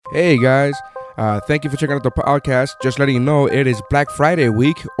Hey guys, thank you for checking out the podcast. Just letting you know it is Black Friday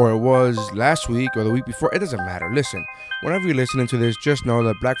week, or it was last week or the week before. It doesn't matter. Listen, whenever you're listening to this, just know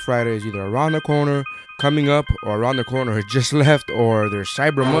that Black Friday is either around the corner, coming up, or around the corner, or just left, or there's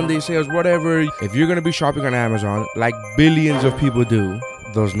Cyber Monday sales, whatever. If you're going to be shopping on Amazon, like billions of people do,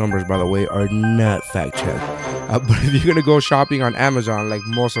 those numbers, by the way, are not fact checked. But if you're going to go shopping on Amazon, like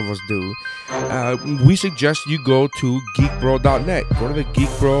most of us do, we suggest you go to geekbro.net. Go to the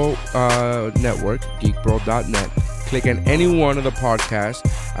Geekbro network, geekbro.net. Click on any one of the podcasts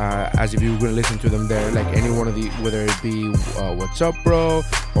as if you were going to listen to them there, like any one of the, whether it be What's Up Bro,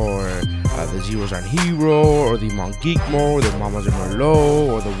 or the Zeros on Hero, or the Mount Geek Mo, or the Mamas and Merlot,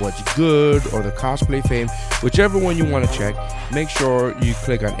 or the What's Good, or the Cosplay Fame, whichever one you want to check. Make sure you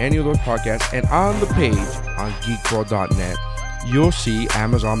click on any of those podcasts, and on the page on geekbro.net, you'll see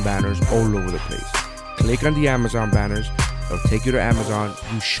Amazon banners all over the place. Click on the Amazon banners. It'll take you to Amazon.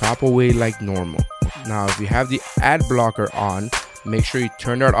 You shop away like normal. Now, if you have the ad blocker on, make sure you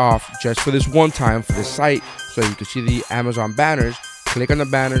turn that off just for this one time for the site so you can see the Amazon banners. Click on the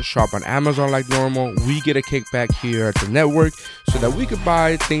banners, shop on Amazon like normal. We get a kickback here at the network so that we could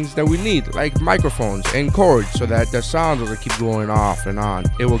buy things that we need, like microphones and cords, so that the sound doesn't keep going off and on.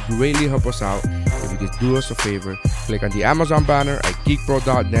 It will greatly help us out if you could do us a favor. Click on the Amazon banner at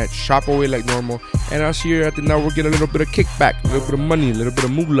geekbro.net, shop away like normal, and us here at the network get a little bit of kickback, a little bit of money, a little bit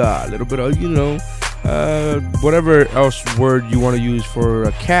of moolah, a little bit of, whatever else word you want to use for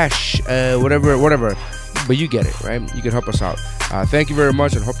cash, whatever. But you get it, right? You can help us out. Thank you very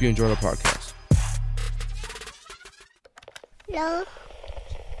much, and hope you enjoy the podcast. Hello.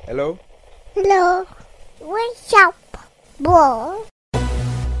 Hello. Hello. What's up, bro?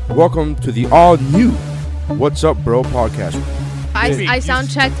 Welcome to the all-new What's Up, Bro podcast. I sound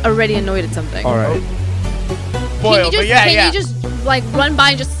checked already annoyed at something. All right. Can you just like run by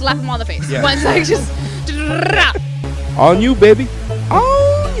and just slap him on the face? Yeah. One sec, just. All new, baby.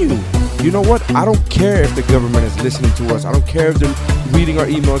 All new. You know what? I don't care if the government is listening to us. I don't care if they're reading our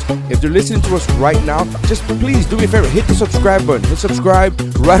emails. If they're listening to us right now, just please do me a favor. Hit the subscribe button. Hit subscribe.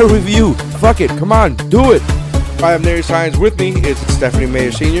 Write a review. Fuck it. Come on. Do it. I have Nary Science with me. It's Stephanie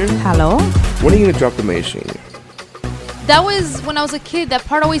Mayer Sr. Hello. When are you going to drop the Mayer Sr.? That was when I was a kid. That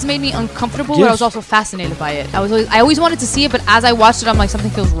part always made me uncomfortable, but Yes. I was also fascinated by it. I always wanted to see it, but as I watched it, I'm like, something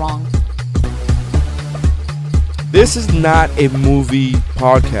feels wrong. This is not a movie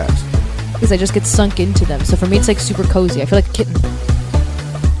podcast. Because I just get sunk into them. So for me, it's like super cozy. I feel like a kitten.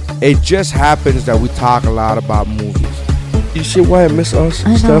 It just happens that we talk a lot about movies. You see why I miss us,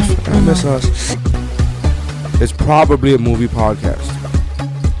 I know, Steph? I I miss know. us. It's probably a movie podcast.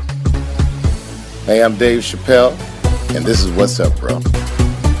 Hey, I'm Dave Chappelle, and this is What's Up, Bro.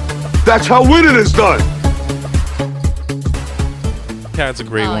 That's how winning is done. That's a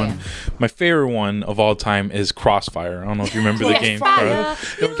great Oh, one. yeah. My favorite one of all time is Crossfire. I don't know if you remember the game. Crossfire.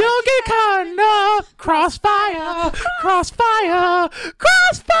 You don't get caught enough. Crossfire. Crossfire.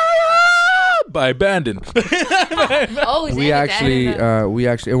 Crossfire. By Abandon. Oh, is We it? actually, and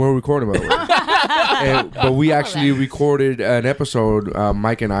we're recording, by the way. But we actually recorded an episode,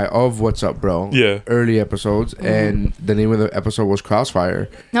 Mike and I, of What's Up, Bro. Yeah. Early episodes, and the name of the episode was Crossfire.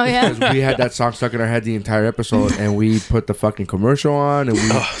 Oh, yeah. Because we had that song stuck in our head the entire episode, and we put the fucking commercial on, and we're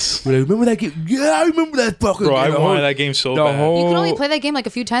like, remember that game? Yeah, I remember that fucking Bro, I game. wanted that game so the bad. whole- You can only play that game like a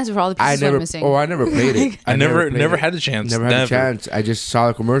few times before all the pieces are missing. I never played it. I never played it. had the chance. Never had the chance. I just saw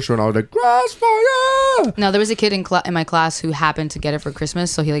the commercial and I was like, Crossfire! No, there was a kid in my class who happened to get it for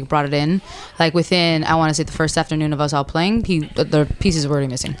Christmas, so he like brought it in. Like within, I want to say the first afternoon of us all playing, the pieces were already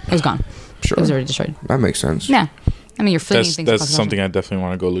missing. It was gone. Sure. It was already destroyed. That makes sense. Yeah, I mean you're flinging things. That's across the something I definitely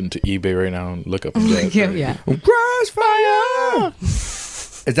want to go into eBay right now and look up. And get. country. Yeah. Crossfire!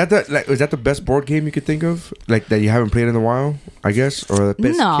 Is that the best board game you could think of? Like that you haven't played in a while, I guess? Or the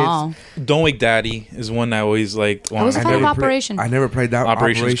best No. kids? Don't Wake Daddy is one I always liked. I was a fan of Operation. I never played that.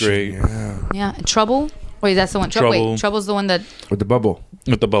 Operation's great. Yeah. Yeah. Trouble. Wait, that's the one. Trouble. Wait, Trouble's the one that. With the bubble.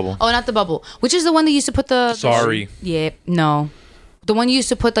 With the bubble. Oh, not the bubble. Which is the one that used to put the. Sorry. Yeah. No. The one you used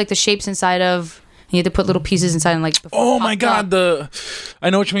to put like the shapes inside of. You had to put little pieces inside and like. Oh my popped God! up. I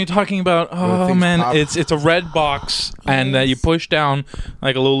know what you're talking about. Oh things man, pop. it's a red box, and you push down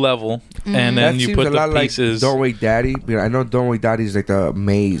like a little level, and then That you seems put a the lot pieces. like Don't Wake Daddy. I know Don't Wake Daddy is like the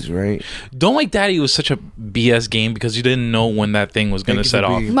maze, right? Don't Wake Daddy was such a BS game because you didn't know when that thing was gonna set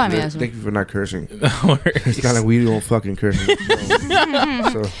off. Mind me asking. Thank you for not cursing. It's not like we don't fucking curse.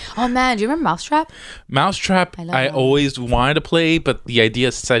 So, Oh man, do you remember Mousetrap? Mousetrap, I love I that. always wanted to play, but the idea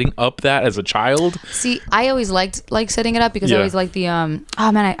of setting up that as a child, See, I always liked setting it up because I Yeah. always liked the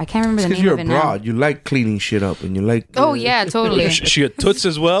oh man, I can't remember the Because name you're of a it now. broad. You like cleaning shit up, and you like. Oh yeah, totally. Is she a toots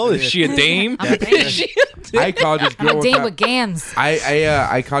as well? Is she a dame? I'm a dame. Is she I called this I'm girl. a one dame time- with gams.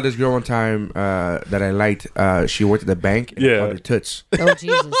 I called this girl one time that I liked. She worked at the bank. And I Yeah. called her toots. Oh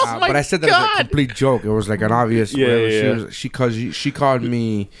Jesus. But I said that as a complete joke. It was like an obvious. Yeah, whatever. yeah. She called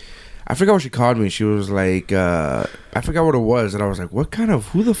me. I forgot what she called me. She was like, I forgot what it was, and I was like,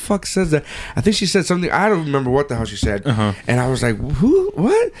 who the fuck says that? I think she said something. I don't remember what the hell she said. And I was like, who?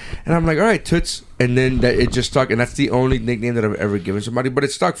 What? And I'm like, all right, toots. And then it just stuck, and that's the only nickname that I've ever given somebody. But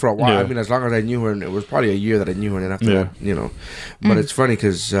it stuck for a while. Yeah. I mean, as long as I knew her, and it was probably a year that I knew her, and then after Yeah. that, you know. But it's funny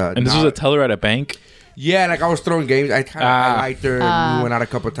because And this was a teller at a bank. yeah, like I was throwing games. I kind of I liked her. And we went out a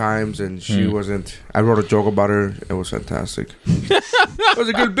couple times, and she wasn't. I wrote a joke about her. It was fantastic. It was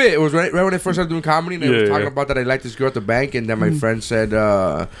a good bit. It was right when I first started doing comedy, and I was talking about that I liked this girl at the bank, and then my friend said,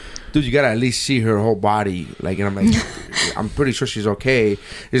 "Dude, you gotta at least see her whole body." Like, and I'm like, I'm pretty sure she's okay.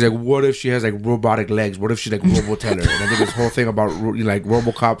 He's like, "What if she has like robotic legs? What if she's like Roboteller?" And I think this whole thing about like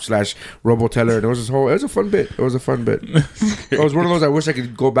RoboCop / Roboteller. And it was this whole. It was a fun bit. It was a fun bit. It was one of those I wish I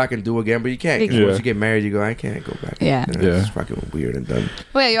could go back and do again, but you can't. 'Cause once you get married, you go, I can't go back. Yeah. You know, Yeah. It's fucking weird and done.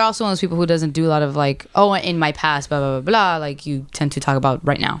 Well, yeah, you're also one of those people who doesn't do a lot of like, oh, in my past, blah blah blah blah. Like you tend to talk about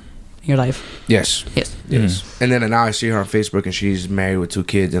right now in your life. Yes. Yes. Yes. And then now I see her on Facebook, and she's married with 2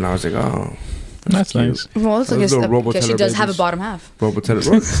 kids, and I was like, oh, That's nice. Well, it's Those like little because she Roboteller does have a babies. bottom half. Roboteller.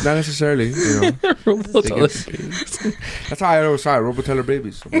 Well, not necessarily, you know. That's how I always saw it, Roboteller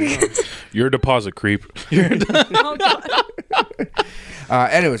babies. I'm like, oh. You're a deposit creep.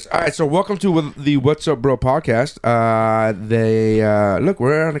 Anyways, all right. So welcome to the What's Up Bro podcast. Look,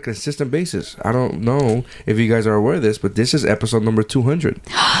 we're on a consistent basis. I don't know if you guys are aware of this, but this is episode number 200.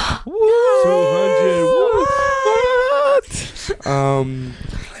 200.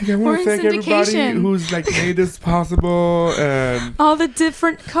 Like I want We're to in thank everybody syndication. who's like made this possible, and All the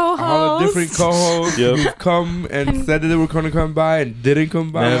different co-hosts. all the different co-hosts Yep. who've come and said that they were going to come by and didn't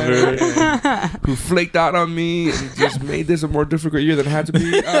come by, Never. and who flaked out on me and just made this a more difficult year than it had to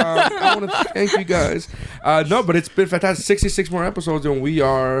be. I want to thank you guys. No, but it's been fantastic. 66 more episodes, and we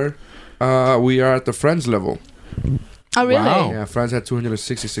are at the Friends level. Oh really? Wow. Yeah, Friends had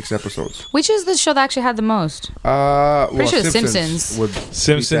 266 episodes. Which is the show that actually had the most? Well, sure Simpsons. would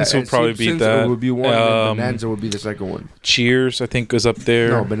Simpsons beat that. will probably beat Simpsons that. would be one, and Um, Bonanza would be the second one. Cheers, I think, is up there.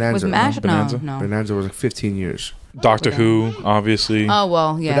 No, Was Bonanza. MASH? No, Bonanza? no. Bonanza was like 15 years. Doctor Who, obviously. Oh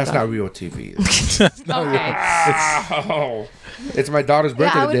well, yeah. But that's the- not real TV. Okay. It's my daughter's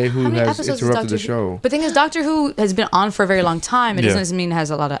birthday I would- today how who many has episodes is interrupted the Doctor show. But the thing is, Doctor Who has been on for a very long time. It Yeah. doesn't mean it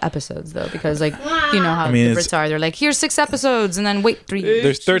has a lot of episodes though, because like you know how I mean, the it's- Brits are. They're like, here's 6 episodes, and then wait 3.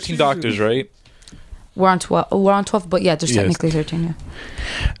 There's 13 doctors, right? We're on 12. Oh, we're on 12, but yeah, there's Yes. technically 13.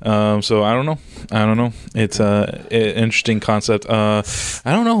 Yeah. So I don't know. It's an interesting concept. I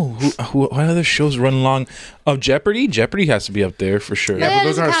don't know what other shows run long. Jeopardy. Jeopardy has to be up there for sure. Yeah. Yeah, but those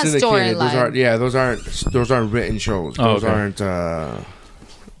it's aren't kind of syndicated. storyline. Those aren't written shows. Oh, Those okay. aren't.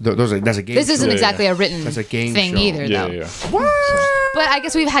 That's a game. This isn't show. exactly a written That's a game thing show. either, Yeah, though. yeah. But I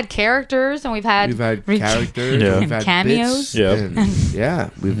guess we've had characters and we've had characters. Yeah. We've had Cameos. bits, Yeah.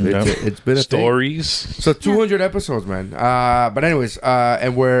 and it's been a thing. Stories. So 200 episodes, man. But anyways,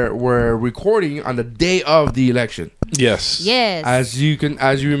 and we're recording on the day of the election. Yes. Yes. As you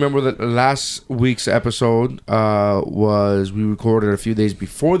remember, that last week's episode was we recorded a few days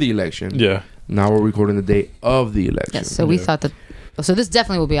before the election. Yeah. Now we're recording the day of the election. Yes. So we thought that. So this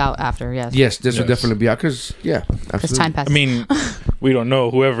definitely will be out after. Yes. Yes, this will Yes. definitely be out because Because absolutely. time passes. I mean, we don't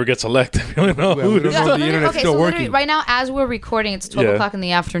know whoever gets elected. We don't know Yeah, who. we don't know. The internet's okay, still so literally working. right now, as we're recording, it's 12 Yeah. o'clock in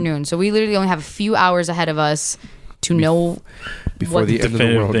the afternoon. So we literally only have a few hours ahead of us to know. Before what the end of the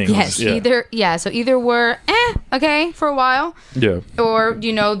definitive world. thing. comes. Yes. Yeah. So either we're okay for a while, Yeah. or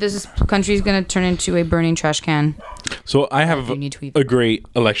this country is gonna turn into a burning trash can. So I have You need to eat. a great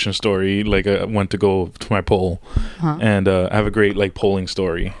election story. Like I went to go to my poll, and I have a great like polling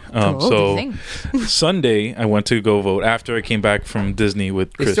story. Oh, good So thing. Sunday I went to go vote after I came back from Disney with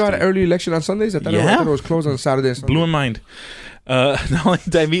They Christy. still had an early election on Sundays? I thought Yeah. it was closed on Saturday and Sunday. Blew my mind. Not only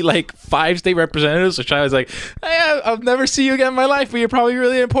did I meet like 5 state representatives, which I was like, hey, I'll never see you again in my life, but you're probably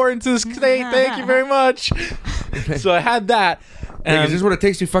really important to this state. Thank you very much. So I had that. Like, is And this what it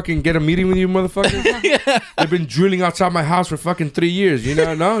takes to fucking get a meeting with you, motherfuckers? They've been drilling outside my house for fucking 3 years. You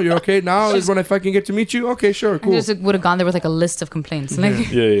know, no, you're okay now. Is when I fucking get to meet you. Okay, sure, I cool. just would have gone there with like a list of complaints.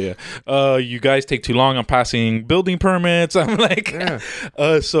 Like, yeah. You guys take too long on passing building permits. I'm like, Yeah.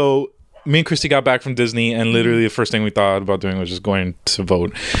 so me and Christy got back from Disney, and literally the first thing we thought about doing was just going to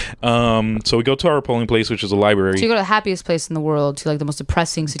vote. So we go to our polling place, which is a library. So you go to the happiest place in the world to like the most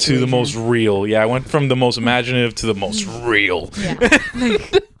depressing situation. To the most real. Yeah, I went from the most imaginative to the most real. Yeah.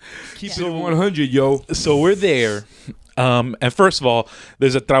 Keep it 100, yo. So we're there. And first of all,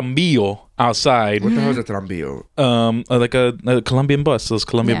 there's a tranvío outside. What the hell is a tranvío? Like a Colombian bus. Those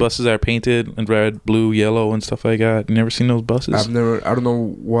Colombian buses that are painted in red, blue, yellow, and stuff like that. You never seen those buses? I don't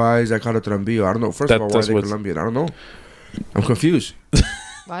know why is that called a tranvío. I don't know. First of all, why are they Colombian? I don't know. I'm confused.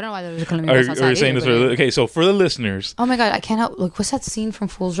 Well, I don't know why there was a Colombian bus outside. Are you saying this? Okay, so for the listeners. Oh my God, I can't help. Like, what's that scene from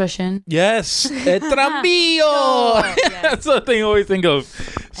Fools Rush In? Yes, el tranvío. That's the thing I always think of.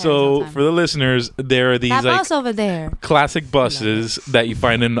 So for the listeners, there are these that like bus over there. classic buses that you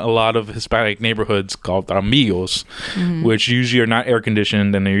find in a lot of Hispanic neighborhoods called tranvíos, which usually are not air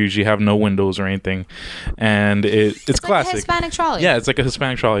conditioned and they usually have no windows or anything. And it's classic. Like a Hispanic trolley. Yeah, it's like a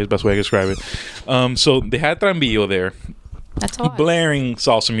Hispanic trolley is the best way I can describe it. So they had tranvío there. That's all. Blaring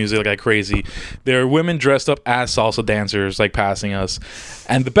salsa music like crazy. There are women dressed up as salsa dancers like passing us.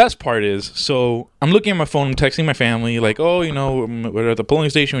 And the best part is, so I'm looking at my phone, I'm texting my family, like, oh, you know, we're at the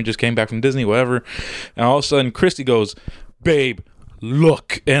polling station, we just came back from Disney, whatever. And all of a sudden, Christy goes, babe,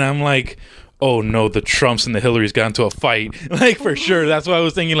 look. And I'm like, oh no, the Trumps and the Hillarys got into a fight. Like, for sure. That's why I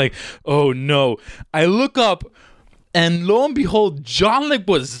was thinking, like, oh no. I look up, and lo and behold, John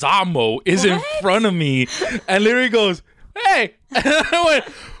Leguizamo is in front of me. And literally goes, hey. And I went,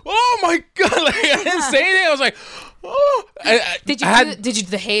 oh my God. Like, I didn't say anything. I was like, oh. Did you do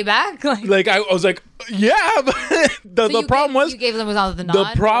the hey back? Like I was like, yeah. But the problem was you gave them the nod.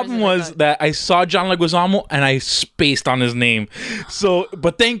 The problem was that I saw John Leguizamo and I spaced on his name. So,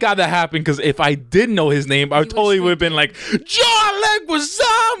 but thank God that happened, because if I did know his name, I totally would have been like, John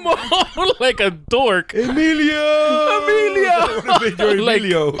Leguizamo, like a dork. Emilio. Like,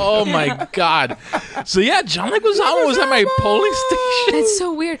 oh my God. So yeah, John Leguizamo was at my polling station. That's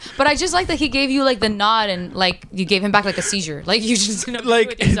so weird. But I just like that he gave you like the nod and like you gave him back like a seizure. Like you just didn't know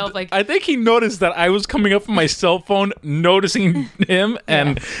with yourself. Like I think he noticed that I was coming up from my cell phone, noticing him,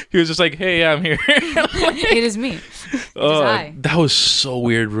 and he was just like, "Hey, I'm here." It is me. That was so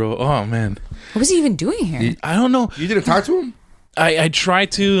weird, bro. Oh man, what was he even doing here? I don't know. You didn't talk to him? I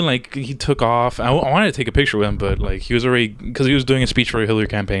tried to, like, he took off. I wanted to take a picture with him, but like he was already, because he was doing a speech for a Hillary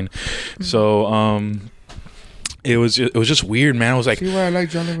campaign. So it was just weird, man. I was like, see why I like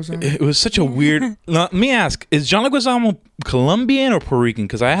John Leguizamo? It was such a weird. Let me ask: is John Leguizamo Colombian or Puerto Rican?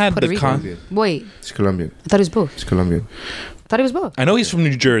 Because I had Puerto the Rican. Wait, it's Colombian. I thought it was both. It's Colombian. I thought he was both. I know he's from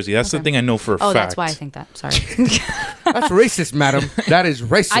New Jersey. That's the thing I know for a fact. Oh, that's why I think that. Sorry. That's racist, madam. That is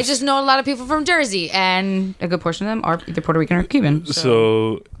racist. I just know a lot of people from Jersey, and a good portion of them are either Puerto Rican or Cuban.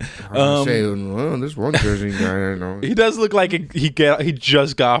 So say, well, this one Jersey guy I know. He does look like he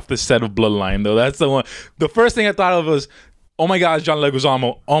just got off the set of Bloodline, though. That's the one. The first thing I thought of was, oh my God, John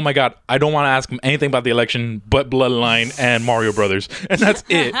Leguizamo. Oh my God, I don't want to ask him anything about the election but Bloodline and Mario Brothers. And that's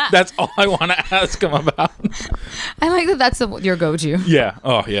it. That's all I want to ask him about. I like that that's your go-to. Yeah.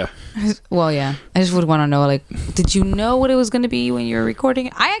 Oh, yeah. Well, yeah. I just would want to know, like, did you know what it was going to be when you were recording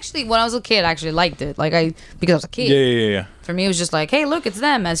it? I actually, when I was a kid, I actually liked it. Like, because I was a kid. Yeah. For me, it was just like, hey, look, it's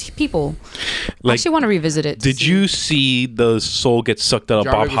them as people. Like, I actually want to revisit it. Did you see the soul get sucked out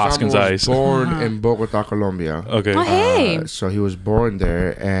of Bob Hoskins' eyes? He was born in Bogota, Colombia. Okay. Oh, hey. So he was born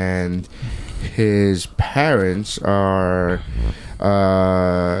there, and his parents are...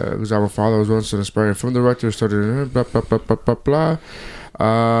 because our father was once an aspiring film director, started blah, blah, blah, blah, blah, blah.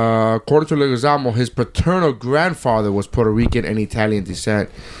 According to Leguizamo, his paternal grandfather was Puerto Rican and Italian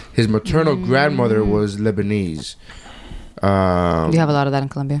descent. His maternal grandmother was Lebanese. You have a lot of that in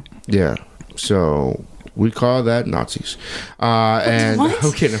Colombia. Yeah. So we call that Nazis. And what?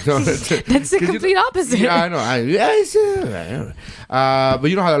 Okay, no, that's the complete opposite. Yeah, I know. But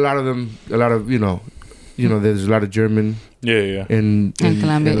you know how a lot of there's a lot of German. Yeah. In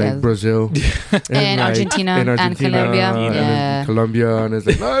Colombia, like Brazil, and Argentina, and Colombia, and Colombia, and it's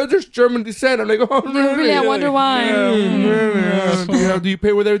like, no, there's German descent. I'm like, oh, really? I wonder why. Do you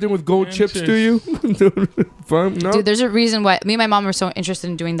pay with everything with gold chips? Do you? Fun? No. Dude, there's a reason why me and my mom were so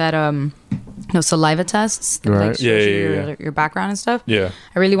interested in doing that. Saliva tests, that, right? Like, shows your background and stuff. Yeah,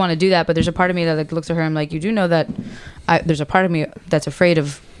 I really want to do that, but there's a part of me that like looks at her. I'm like, you do know that there's a part of me that's afraid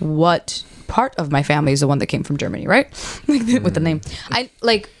of what part of my family is the one that came from Germany, right? Like with the name,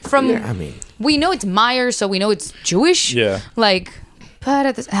 we know it's Meyer, so we know it's Jewish. Yeah, like, but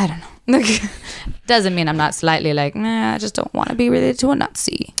at this, I don't know. Doesn't mean I'm not slightly like, nah, I just don't want to be related to a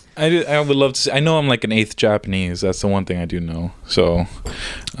Nazi. I would love to see. I know I'm like an eighth Japanese. That's the one thing I do know. So,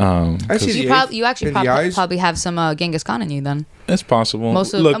 I see 'cause You actually in the eyes. probably have some Genghis Khan in you then. it's possible.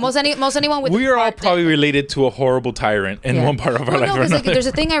 Most anyone with we are all heart probably related to a horrible tyrant in Yeah. one part of our Well, life no, or 'cause, like, another. there's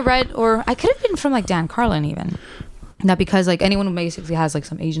a thing I read, or I could have been from like Dan Carlin even. That because like anyone who basically has like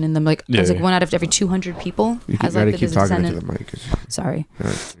some Asian in them, like Yeah, it's like yeah. 1 out of every 200 people You has gotta like keep the talking into descendant. the mic. 'Cause- Sorry,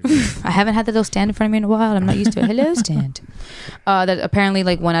 Alright. I haven't had that little stand in front of me in a while. I'm not used to it. Hello, stand. That apparently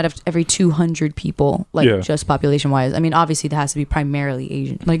like 1 out of every 200 people, like Yeah. just population wise. I mean, obviously that has to be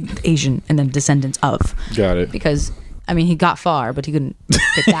primarily Asian, and then descendants of. Got it. Because I mean, he got far, but he couldn't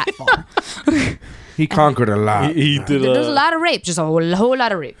get that far. He conquered a lot. He did. There's a lot of rape, just a whole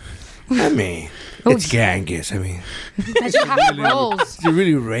lot of rape. I mean, Oh, it's Genghis. I mean, That's just how it rolls. did you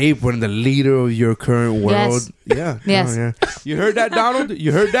really rape when the leader of your current world? Yes. Yeah. Yes. No, yeah. You heard that, Donald?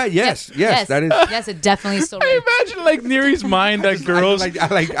 You heard that? Yes. Yes. That is. Yes, it definitely is still I rape. imagine like Neri's mind that girls. I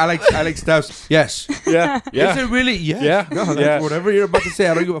like Steph's. Yes. yeah. Is it really? Yes. Yeah. No, that's Yeah. whatever you're about to say.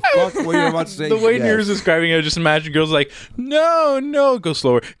 I don't give a fuck what you're about to say. The way yes. Neri's describing it, I just imagine girls like, no, go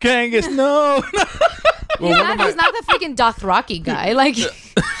slower. Genghis, no. He's not the freaking Dothraki guy. Like,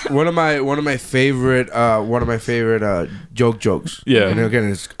 one of my favorite jokes. Yeah. And again,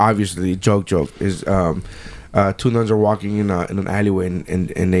 it's obviously joke is two nuns are walking in an alleyway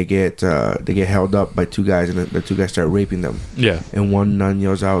and they get held up by two guys, and the two guys start raping them. Yeah. And one nun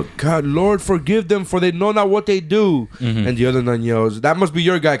yells out, "God, Lord, forgive them, for they know not what they do." Mm-hmm. And the other nun yells, "That must be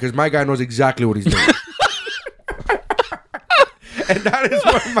your guy, because my guy knows exactly what he's doing." And that is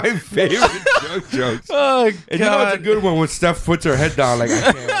one of my favorite jokes. Oh, And you know it's a good one when Steph puts her head down, like,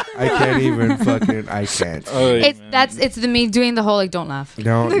 I can't. Oh, yeah, it's me doing the whole like don't laugh.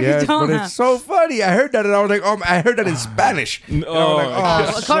 No, yes, Don't but laugh. it's so funny. I heard that and I was like, I heard that in Spanish. And I was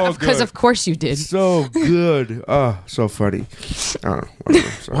like, it's so Because good. of course you did. So good. Oh, so funny. I don't know. Whatever.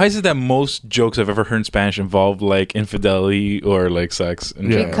 So- Why is it that most jokes I've ever heard in Spanish involve like infidelity or like sex? In Yeah.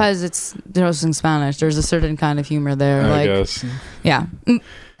 general? Because it's there's in Spanish. There's a certain kind of humor there. I like, guess. yeah,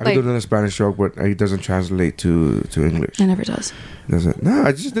 I did a Spanish joke, but it doesn't translate to English. it never does. Does it? No,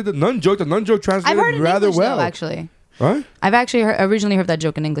 I just did the nun joke. The nun joke I've translated heard it in rather English well. though, actually. What? I've actually originally heard that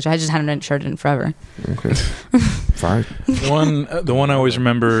joke in English. I just hadn't heard it in forever. Okay. Fine. The one I always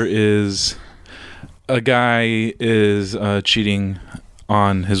remember is a guy is cheating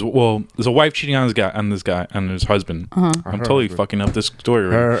on his there's a wife cheating on his husband. Uh-huh. I'm totally fucking up this story.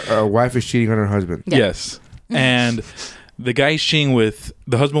 Right? Her wife is cheating on her husband. Yeah. Yes, and the guy he's cheating with,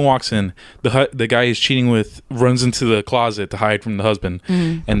 the husband walks in. The guy he's cheating with runs into the closet to hide from the husband,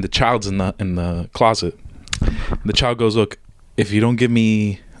 and the child's in the closet. The child goes, "Look, if you don't give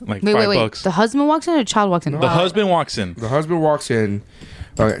me like $5, The husband walks in or the child walks in? the husband walks in." The husband walks in.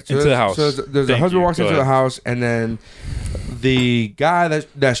 Okay, so Into the house. So the Thank husband you. walks Go into the ahead. house, and then the guy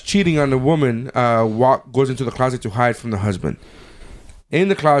that's cheating on the woman goes into the closet to hide from the husband. In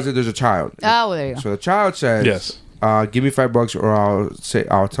the closet, there's a child. Oh, there you go. So the child says, Yes. Give me $5 or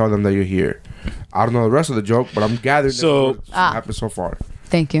I'll tell them that you're here." I don't know the rest of the joke, but I'm gathering So- that's what happened so far.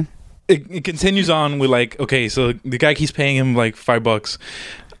 Thank you. It continues on with like, okay, so the guy keeps paying him like $5.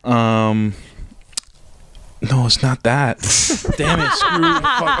 No, it's not that. Damn it, screw it.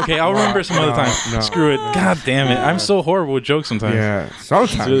 Fuck. Okay, I'll remember some other time. no. Screw it. God damn it. I'm so horrible with jokes sometimes. Yeah,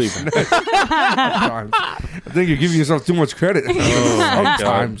 sometimes. really Sometimes. I think you're giving yourself too much credit. my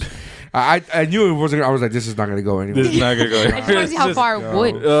God. Sometimes. I knew it wasn't. I was like, this is not gonna go anywhere. This is not gonna go. It's crazy how far it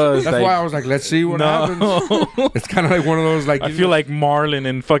would. It's That's like- why I was like, let's see what happens. No. It's kind of like one of those like. I feel like Marlin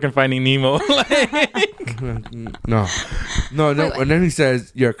in fucking Finding Nemo. no. And then he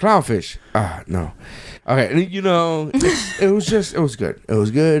says, "You're a clownfish." No. Okay, and it was good. It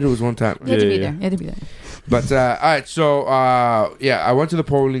was good. It was one time. You had to be Yeah, there. You had to be there. But all right, so I went to the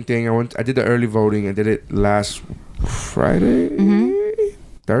polling thing. I did the early voting. I did it last Friday,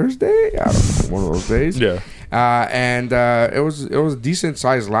 Thursday. I don't know, one of those days. Yeah. And it was a decent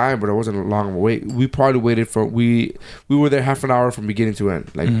sized line, but it wasn't a long wait. We probably waited for we were there half an hour from beginning to end,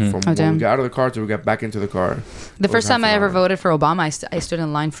 like from when damn. we got out of the car till we got back into the car. The first time I ever voted. voted for Obama, I stood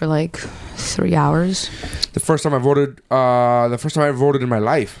in line for like 3 hours. The first time I voted in my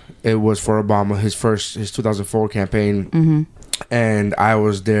life, it was for Obama, his 2004 campaign, and I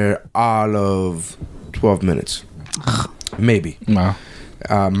was there all of 12 minutes, maybe. Wow.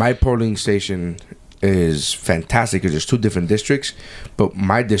 My polling station is fantastic because there's 2 different districts, but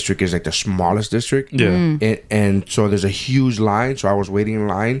my district is like the smallest district. Yeah. And so there's a huge line. So I was waiting in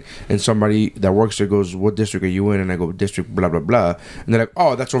line, and somebody that works there goes, "What district are you in?" And I go, "District blah blah blah." And they're like,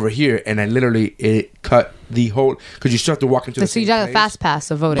 "Oh, that's over here." And I literally it cut the whole because you still have to walk into the So you same got a place. fast pass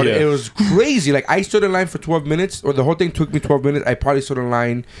of voting. But Yeah. it was crazy. Like I stood in line for 12 minutes, or the whole thing took me 12 minutes. I probably stood in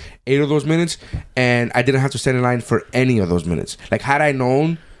line 8 of those minutes, and I didn't have to stand in line for any of those minutes. Like had I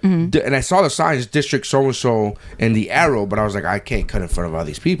known. And I saw the signs, district so and so, and the arrow, but I was like, I can't cut in front of all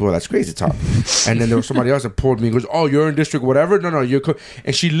these people. That's crazy talk. And then there was somebody else that pulled me and goes, "Oh, you're in district whatever." No, you're.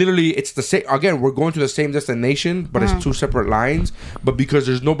 And she literally, it's the same. Again, we're going to the same destination, but it's 2 separate lines. But because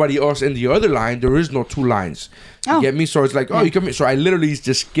there's nobody else in the other line, there is no 2 lines. You get me? So it's like, oh, you come in. So I literally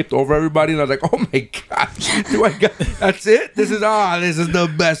just skipped over everybody, and I was like, oh my gosh, that's it? This is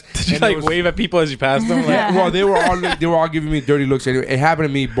the best. Did you And it like was- wave at people as you passed them? Like, yeah, well, they were all giving me dirty looks. Anyway, it happened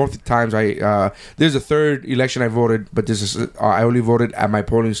to me both times. There's a third election I voted, but this is I only voted at my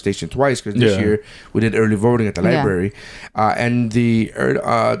polling station twice because this Yeah. year we did early voting at the Yeah. library, and the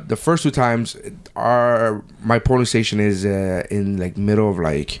first 2 times my polling station is in like middle of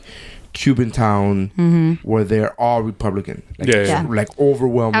like Cuban town where they're all Republican. Like, Yeah. like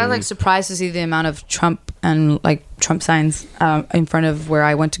overwhelming. I was like surprised to see the amount of Trump and like Trump signs in front of where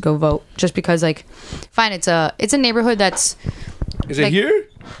I went to go vote. Just because, like, fine, it's a neighborhood that's Is it like- here?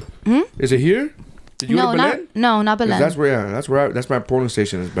 Is it here? Did you go to Belen? not Belen. That's my polling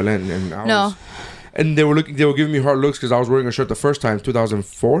station is Belen, and I No. was, and they were giving me hard looks because I was wearing a shirt the first time,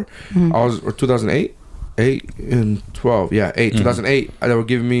 2004, or 2008. 8 and 12, yeah, 8, 2008. They were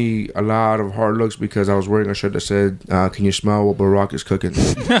giving me a lot of hard looks because I was wearing a shirt that said, "Can you smell what Barack is cooking?"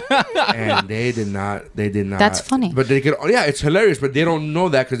 And they did not. That's funny. But they could. Yeah, it's hilarious. But they don't know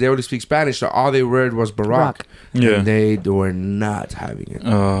that because they only speak Spanish. So all they read was Barack. Yeah. And they were not having it.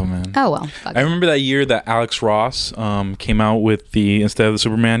 oh man. Oh well. Fuck. I remember that year that Alex Ross came out with instead of the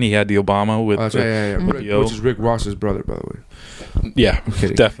Superman, he had the Obama with Oh, that's right, yeah. the Which is Rick Ross's brother, by the way. yeah,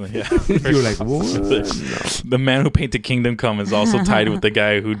 kidding. definitely. Yeah. You were like, what? No. The Man Who Painted Kingdom Come is also tied with the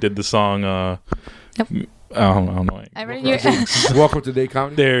guy who did the song. Yep. I don't know. I already knew. Welcome to Dade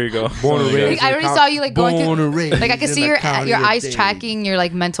County. There you go. Born and Something like raised. that. I already saw you like going Born through. and raised Like I could in see the your county of eyes Dade. tracking your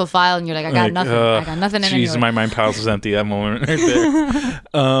like mental file, and you're like, I got Like, nothing. I got nothing in Jeez, anyway. my mind palace was empty that moment right there.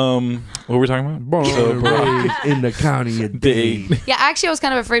 What were we talking about? Born and raised in the county of Dade. Dade. Yeah, actually, I was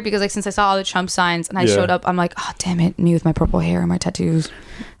kind of afraid because like since I saw all the Trump signs and I Yeah. showed up, I'm like, oh damn it, me with my purple hair and my tattoos.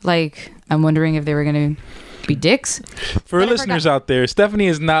 Like I'm wondering if they were gonna be dicks. For But I listeners forgot. out there, Stephanie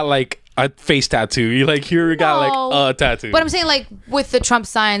is not like a face tattoo. You like you got No. like a tattoo. But I'm saying like with the Trump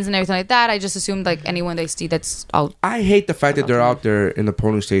signs and everything like that, I just assumed like anyone they see that's all. I hate the fact that they're out there in the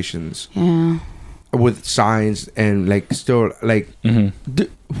polling stations Yeah. with signs and like still like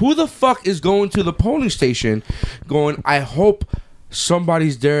who the fuck is going to the polling station going, I hope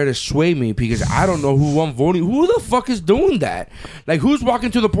somebody's there to sway me because I don't know who I'm voting. Who the fuck is doing that? Like who's walking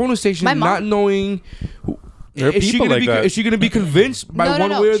to the polling station My mom. not knowing There are people like that. Is she gonna be convinced by one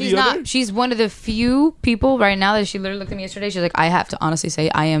way or She's the not. other? She's one of the few people right now that she literally looked at me yesterday. She's like, I have to honestly say,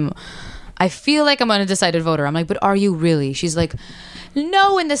 I feel like I'm an undecided voter. I'm like, but are you really? She's like,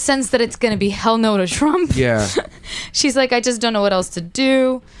 no, in the sense that it's gonna be hell no to Trump. Yeah. She's like, I just don't know what else to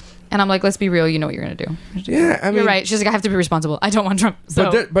do. And I'm like, let's be real. You know what you're gonna do. Yeah, I mean, You're right. She's like, I have to be responsible. I don't want Trump.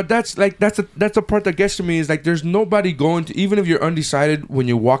 So But that's the part that gets to me is like there's nobody going to, even if you're undecided when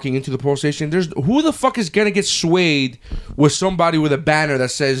you're walking into the poll station, there's who the fuck is gonna get swayed with somebody with a banner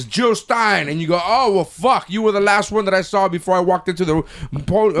that says Jill Stein and you go, oh well fuck, you were the last one that I saw before I walked into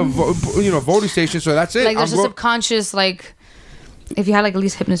the voting station, so that's it. like there's I'm a go- subconscious like if you had like at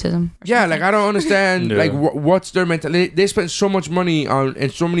least hypnotism. or Yeah, like I don't understand Yeah. like what's their mentality. They spend so much money on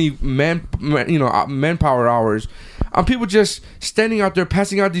and so many manpower hours on people just standing out there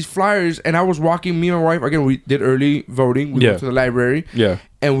passing out these flyers. And I was walking, me and my wife again. We did early voting. We Yeah. went to the library. Yeah.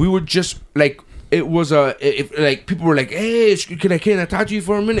 and we were just like. It was like people were like, "Hey, can I talk to you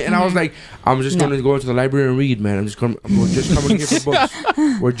for a minute?" And I was like, "I'm just going to go into the library and read, man. We're just coming here for books.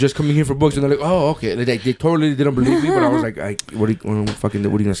 We're just coming here for books." And they're like, "Oh, okay." They totally didn't believe me, but I was like, "What are you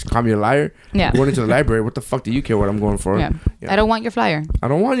gonna call me a liar?" Yeah. Going into the library, what the fuck do you care what I'm going for? Yeah. I don't want your flyer. I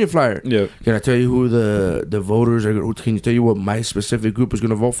don't want your flyer. Yeah. Can I tell you who the voters are? Can you tell you what my specific group is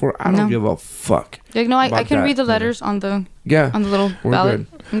going to vote for? I don't No. give a fuck. Like no, I About can that, read the yeah. letters on the Yeah, little We're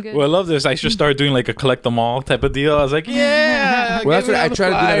ballot. good. I'm good. Well, I love this. I should start doing like a collect them all type of deal. I was like, yeah, Well, that's what I tried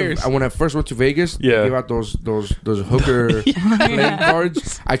to do. Flyers. When I first went to Vegas, Yeah. they gave out those hooker playing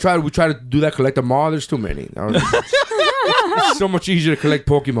cards. We tried to do that, collect them all. There's too many. It's so much easier to collect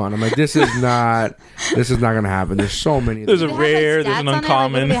Pokemon. I'm like, this is not gonna happen. There's so many. Of There's a them. rare, there's an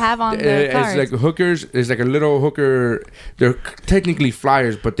uncommon. What do they have on the It's cards? like hookers. It's like a little hooker. They're technically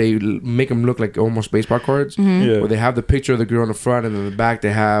flyers, but they make them look like almost baseball cards. Yeah. Where they have the picture of the girl on the front, and in the back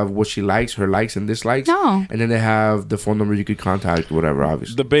they have what she likes, her likes and dislikes. Oh. And then they have the phone number you could contact, whatever.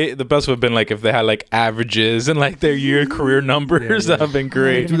 Obviously. The best would have been like if they had like averages and like their year career numbers. Yeah. That would have been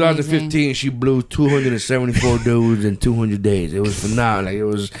great. 2015, she blew 274 dudes in 200 days. It was phenomenal. Like it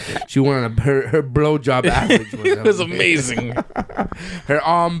was, she won her blowjob average. It was amazing. Her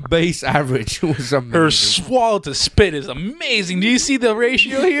on base average was amazing. Her swallow to spit is amazing. Do you see the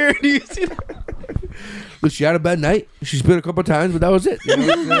ratio here? Do you see that? Look, she had a bad night. She spit a couple times, but that was it.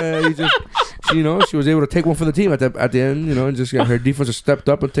 She was able to take one for the team at the end. And just her defense just stepped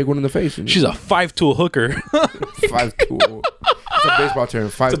up and take one in the face. And, She's a 5-tool hooker. 5-tool. It's a baseball term.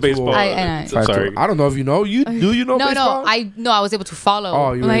 5-tool. It's a baseball. I know. 5-tool. Sorry. I don't know if you know. Do you know baseball? I was able to follow.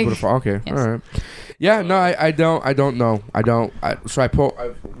 Oh, you were able to follow. Okay, Yes. all right. Yeah, no, I don't know.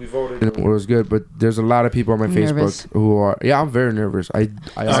 We voted and it was good, but there's a lot of people on my Facebook Nervous. who are. Yeah, I'm very nervous. I It's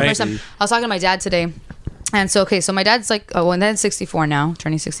the first time. I was talking to my dad today. And so my dad's my dad's 64 now,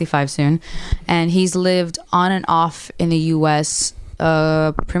 turning 65 soon. And he's lived on and off in the U.S.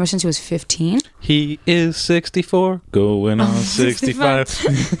 Pretty much since he was 15. He is 64, going on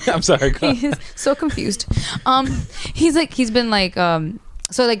 65. I'm sorry. Go on. He's so confused. He's been on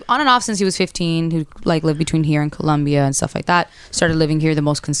and off since he was 15. He lived between here and Colombia and stuff like that. Started living here the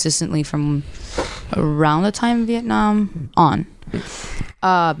most consistently from around the time of Vietnam on.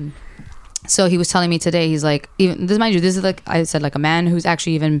 So he was telling me today, he's like, even this, mind you, this is like I said, like a man who's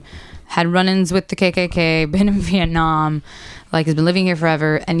actually even had run-ins with the KKK, been in Vietnam, has been living here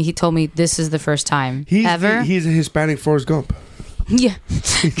forever, and he told me this is the first time ever. He's a Hispanic Forrest Gump. Yeah,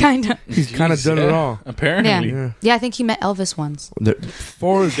 kind of. He's kind of done it all. Apparently. Yeah, I think he met Elvis once.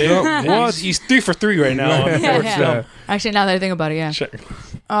 Forrest Gump. What? He's 3 for 3 right now. on the Forrest Gump. Actually, now that I think about it, yeah. Sure.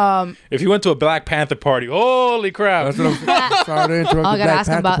 If you went to a Black Panther party, holy crap! That's what I'm sorry to interrupt. I the gotta Black ask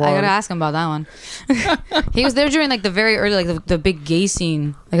him Panther about. I party. gotta ask him about that one. He was there during the very early, the big gay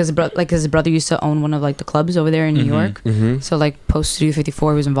scene. His brother used to own one of the clubs over there in New York. So post Studio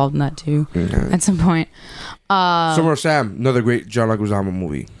 54, he was involved in that too at some point. Summer of Sam, another great John Leguizamo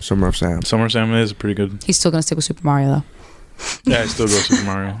movie. Summer of Sam. Summer Sam is pretty good. He's still gonna stick with Super Mario though. Yeah, I still go Super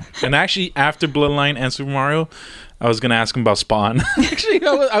Mario. And actually, after Bloodline and Super Mario, I was gonna ask him about Spawn. Actually,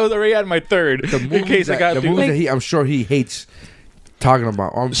 I was already at my third. In case I got the movies that I'm sure he hates talking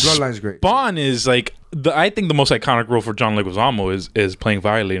about. Bloodline's great. Spawn is I think the most iconic role for John Leguizamo is playing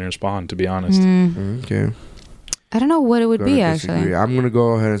Violator in Spawn. To be honest, Okay. I don't know what it would be Gonna actually. disagree. I'm gonna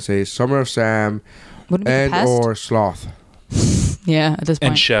go ahead and say Summer of Sam Wouldn't it be and Pest? or Sloth. Yeah, at this point.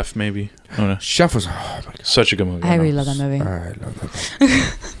 and Chef maybe. I don't know. Chef was my God. Such a good movie. I really love that movie. I love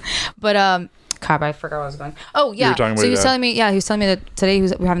that. But crap, I forgot what I was going. Oh yeah. were talking about So he was your telling me, he was telling me that today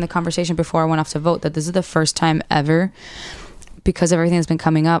we were having the conversation before I went off to vote that this is the first time ever, because of everything that's been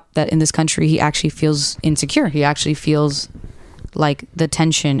coming up, that in this country he actually feels insecure. He actually feels the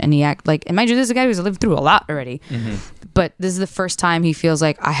tension, and and mind you, this is a guy who's lived through a lot already. But this is the first time he feels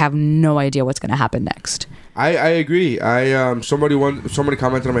like I have no idea what's going to happen next. I agree. Somebody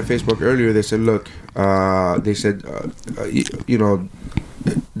commented on my Facebook earlier. They said, look, they said,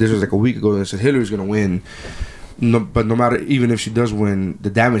 this was a week ago. They said Hillary's gonna win, but no matter, even if she does win, the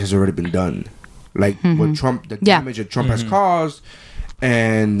damage has already been done. What Trump, the damage that Trump has caused,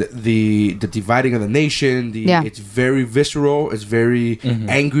 and the dividing of the nation. It's very visceral. It's very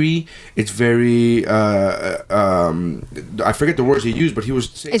angry. It's very I forget the words he used, but he was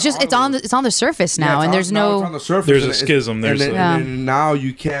saying It's on the surface now, and there's it's on the surface. There's a and schism. There's and now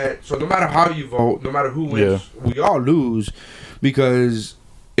you can't. So no matter how you vote, no matter who wins, we all lose, because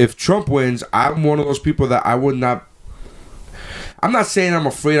if Trump wins, I'm one of those people that I would not. I'm not saying I'm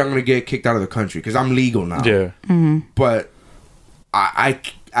afraid I'm going to get kicked out of the country because I'm legal now. Yeah. But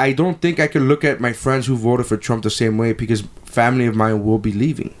I don't think I can look at my friends who voted for Trump the same way, because family of mine will be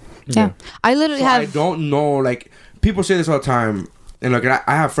leaving. Yeah. I literally I don't know. People say this all the time, and I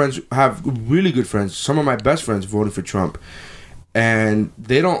have friends, have really good friends. Some of my best friends voted for Trump, and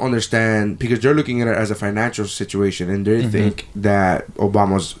they don't understand, because they're looking at it as a financial situation, and they think that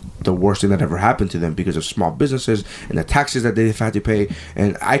Obama's the worst thing that ever happened to them because of small businesses and the taxes that they've had to pay.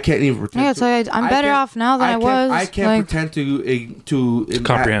 And I can't even pretend. Yeah, so I'm better off now than I was. I can't pretend to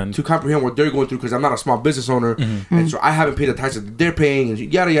comprehend what they're going through, because I'm not a small business owner, and so I haven't paid the taxes that they're paying, and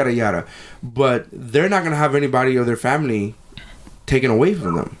yada yada yada. But they're not gonna have anybody of their family taken away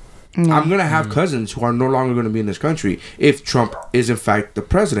from them. I'm going to have cousins who are no longer going to be in this country if Trump is in fact the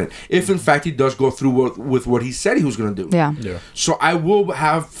president. If in fact he does go through with what he said he was going to do. Yeah. So I will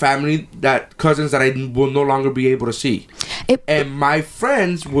have family, cousins that I will no longer be able to see. And my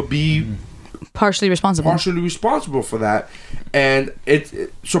friends will be partially responsible for that. And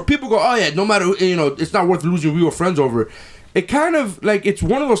so people go, oh yeah, no matter, it's not worth losing real friends over. It kind of like, it's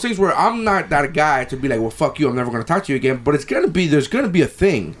one of those things where I'm not that guy to be like, well, fuck you, I'm never going to talk to you again. But there's going to be a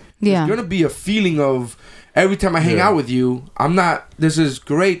thing. Yeah. There's going to be a feeling of every time I hang out with you, this is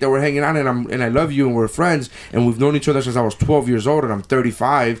great that we're hanging out and I love you and we're friends and we've known each other since I was 12 years old and I'm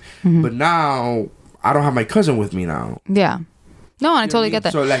 35. But now I don't have my cousin with me now. Yeah. No, and I totally get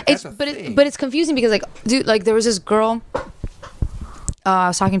that. So like, but it's confusing because like, dude, like there was this girl I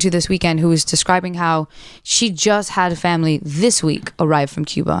was talking to this weekend who was describing how she just had a family this week arrive from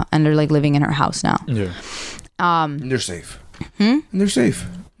Cuba and they're like living in her house now. Yeah. And they're safe. And they're safe.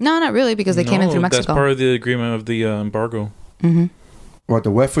 No, not really, because they came in through Mexico. That's part of the agreement of the embargo. What,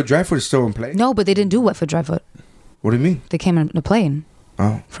 the wet foot, dry foot is still in play? No, but they didn't do wet foot, dry foot. What do you mean? They came in a plane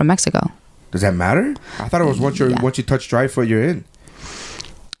from Mexico. Does that matter? I thought it was once you touch dry foot, you're in.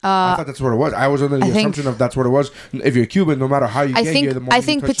 I thought that's what it was. I was under the assumption of that's what it was. If you're Cuban, no matter how you get here, the moment I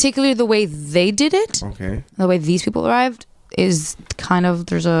think particularly the way they did it, the way these people arrived, is kind of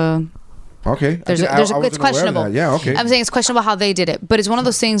it's questionable. Yeah, okay. I'm saying it's questionable how they did it, but it's one of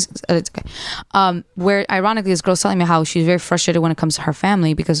those things. It's okay. Where ironically, this girl's telling me how she's very frustrated when it comes to her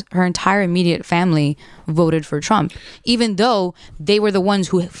family because her entire immediate family voted for Trump, even though they were the ones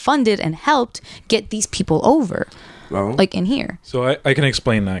who funded and helped get these people over, like in here. So I can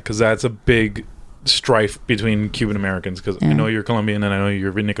explain that because that's a big strife between Cuban Americans because I know you're Colombian and I know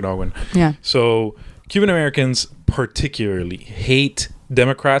you're Nicaraguan. Yeah. So Cuban Americans particularly hate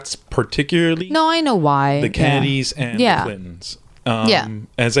Democrats, particularly. No, I know why. The Kennedys and the Clintons. And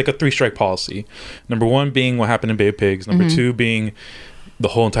it's like a 3-strike policy. Number 1 being what happened in Bay of Pigs. Number 2 being the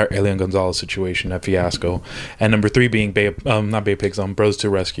whole entire Elian Gonzalez situation, that fiasco. And number 3 being not Bay of Pigs, Brothers to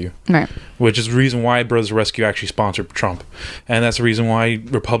Rescue. Right. Which is the reason why Brothers to Rescue actually sponsored Trump. And that's the reason why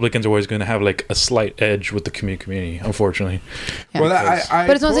Republicans are always going to have like a slight edge with the community, unfortunately. Yeah. Well, but it's one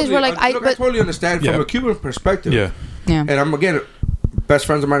of those things where like I totally understand from a Cuban perspective. Yeah. And I'm best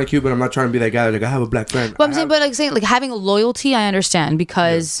friends of mine in Cuba, and I'm not trying to be that guy like I have a black friend. But I'm saying having a loyalty, I understand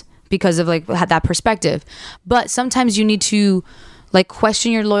because of like that perspective. But sometimes you need to like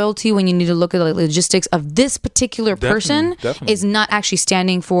question your loyalty when you need to look at the logistics of this particular person is not actually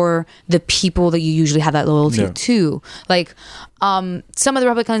standing for the people that you usually have that loyalty to. Like some of the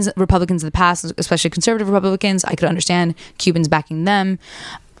Republicans in the past, especially conservative Republicans, I could understand Cubans backing them.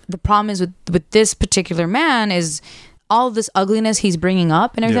 The problem is with this particular man is all of this ugliness he's bringing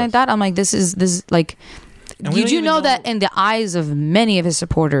up and everything like that. I'm like, this is like, you do know that in the eyes of many of his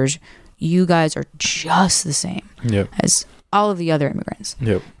supporters, you guys are just the same as all of the other immigrants. And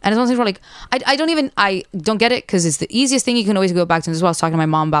it's one of those things where like, I don't get it because it's the easiest thing you can always go back to. And this is what I was talking to my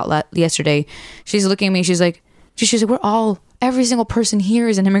mom about yesterday. She's looking at me. She's like, every single person here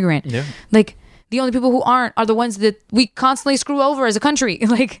is an immigrant. Like, the only people who aren't are the ones that we constantly screw over as a country.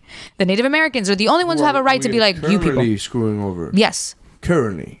 Like the Native Americans are the only ones who have a right to be like, you people. Currently screwing over. Yes.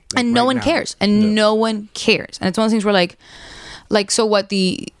 Currently. Like and no one cares. And no one cares. And it's one of those things where like, so what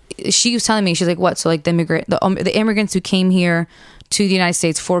she was telling me, she's like, what? So like the immigrants who came here to the United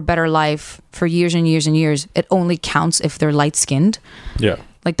States for a better life for years and years and years, it only counts if they're light skinned. Yeah.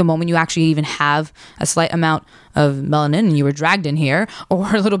 Like the moment you actually even have a slight amount of melanin and you were dragged in here,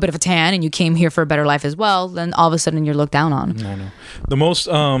 or a little bit of a tan and you came here for a better life as well, then all of a sudden you're looked down on. I know. The most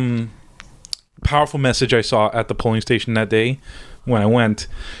powerful message I saw at the polling station that day when I went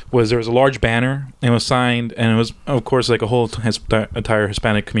was there was a large banner and it was signed, and it was of course like a whole entire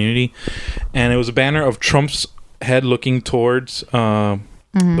Hispanic community, and it was a banner of Trump's head looking towards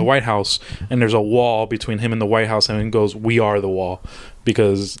the White House, and there's a wall between him and the White House, and it goes, "We are the wall,"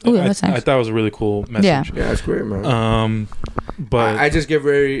 because I thought it was a really cool message. Yeah, that's great, man. But I just get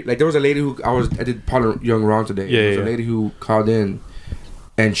very like, there was a lady who I did part of Young Ron today. There was a lady who called in,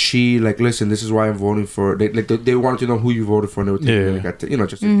 and she like, listen, this is why I'm voting for. They wanted to know who you voted for, and they were taking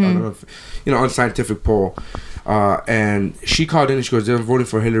just a unscientific poll. And she called in and she goes, I'm voting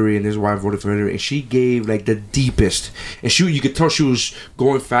for Hillary, and this is why I'm voting for Hillary. And she gave like the deepest, and you could tell she was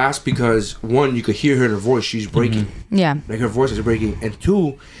going fast because one, you could hear her in her voice, she's breaking. Yeah, like her voice is breaking, and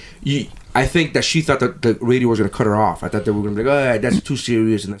two, I think that she thought that the radio was gonna cut her off. I thought they were gonna be like, oh, that's too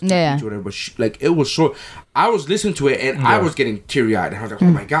serious and that's too whatever. But it was so. I was listening to it and I was getting teary eyed, and I was like, oh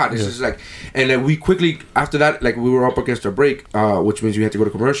my god, this is like. And then we quickly after that, like we were up against a break, which means we had to go to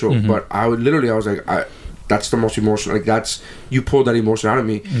commercial. But I was like, that's the most emotional. Like that's you pulled that emotion out of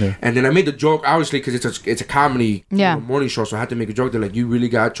me. Yeah. And then I made the joke obviously because it's a comedy morning show, so I had to make a joke that like you really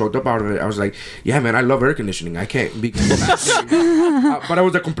got choked up out of it. I was like, yeah, man, I love air conditioning. I can't be. But I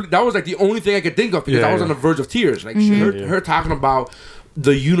was that was like the only thing I could think of because I was on the verge of tears. Like her talking about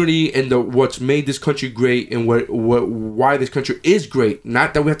the unity and the what's made this country great and why this country is great.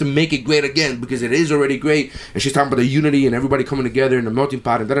 Not that we have to make it great again because it is already great. And she's talking about the unity and everybody coming together in the melting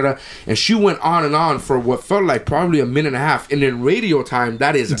pot and da-da-da. And she went on and on for what felt like probably a minute and a half. And in radio time,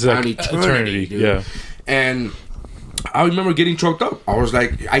 that is an eternity, dude. Yeah. And I remember getting choked up. I was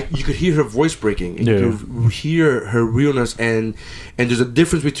like, you could hear her voice breaking. And you could hear her realness. And there's a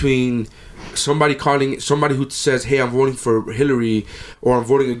difference between somebody who says, hey, I'm voting for Hillary or I'm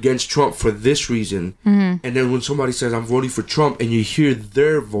voting against Trump for this reason, and then when somebody says I'm voting for Trump and you hear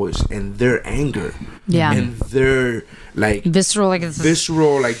their voice and their anger and their like visceral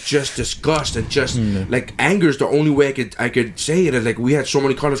like just disgust and just like anger is the only way I could say it. And like we had so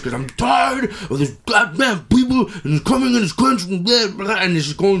many colors because I'm tired of this goddamn people and it's coming in this country blah, blah, and it's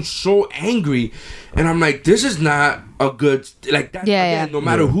just going so angry, and I'm like, this is not a good like that. No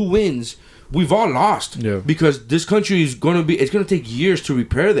matter who wins, we've all lost because this country is gonna take years to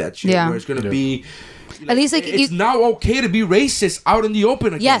repair that shit. Where it's gonna be like, at least like it's now okay to be racist out in the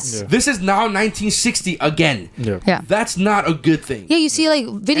open again. This is now 1960 again. That's not a good thing. You see like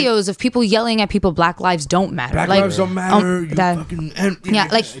videos of people yelling at people, Black lives don't matter. Black lives don't matter.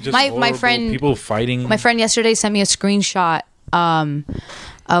 My friend, people fighting. My friend yesterday sent me a screenshot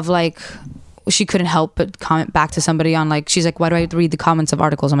of like, she couldn't help but comment back to somebody on like, she's like, why do I read the comments of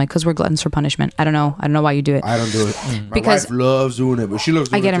articles? I'm like, because we're gluttons for punishment. I don't know why you do it. I don't do it. Because my wife loves doing it, but she loves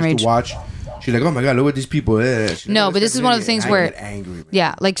doing it just to watch. She's like, oh my god, look at these people. No, but this is one of the things where I get angry.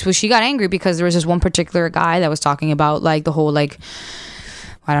 Yeah, like so she got angry because there was this one particular guy that was talking about like the whole like,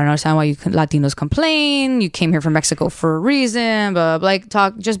 I don't understand why you Latinos complain. You came here from Mexico for a reason, but like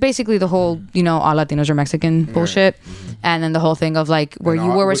talk just basically the whole, all Latinos are Mexican bullshit. And then the whole thing of like where you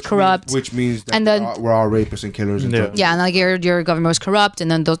were was corrupt, which means that we're all rapists and killers. And and like your government was corrupt, and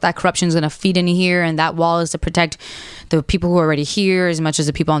then that corruption is gonna feed into here, and that wall is to protect the people who are already here as much as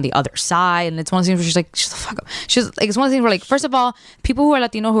the people on the other side. And it's one of the things where she's like, shut the fuck up. She's like, it's one of the things where like, first of all, people who are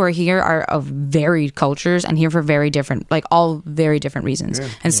Latino who are here are of varied cultures and here for very different, like all very different reasons.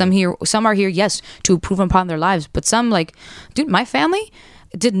 And some are here, yes, to improve upon their lives, but some like, dude, my family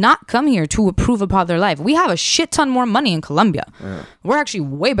did not come here to improve upon their life. We have a shit ton more money in Colombia. We're actually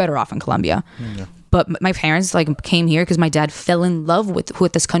way better off in Colombia. But my parents like came here because my dad fell in love with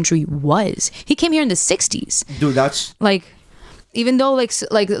what this country was. He came here in the 60s. Dude, that's like, even though like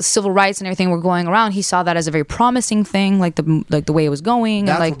civil rights and everything were going around, he saw that as a very promising thing, like the way it was going.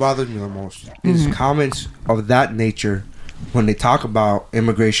 That's and, like, what bothers me the most is comments of that nature when they talk about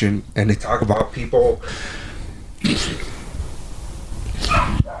immigration and they talk about people. It's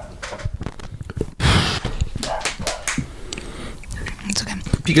okay.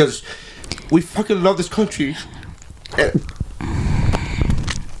 Because we fucking love this country.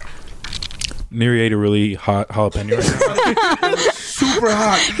 Neri ate a really hot jalapeno right now. Super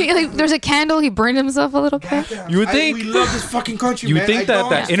hot. There's a candle. He burned himself a little bit. You would think we love this fucking country. You would think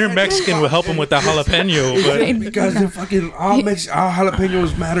that inner Mexican would help him with that jalapeno, but because the fucking all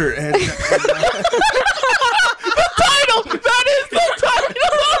jalapenos matter. And the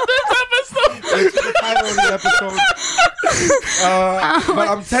title of the episode. But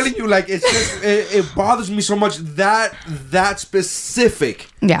I'm telling you, like, it's just it bothers me so much that specific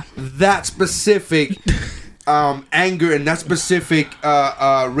anger and that specific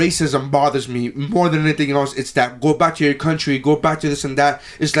racism bothers me more than anything else. It's that go back to your country, go back to this and that.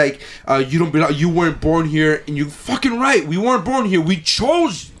 It's like you don't belong, you weren't born here, and you fucking right, we weren't born here, we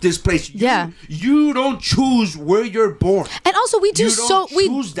chose this place. You don't choose where you're born. And also we do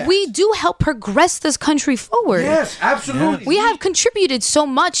we do help progress this country forward. Yes, absolutely. We have contributed so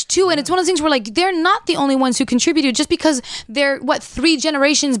much too, and it's one of those things where like they're not the only ones who contributed. Just because they're 3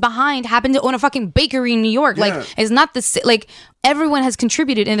 generations behind, happen to own a fucking bakery in New York, like it's not the like. Everyone has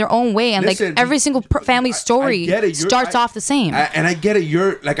contributed in their own way, and like every single family story starts off the same. And I get it.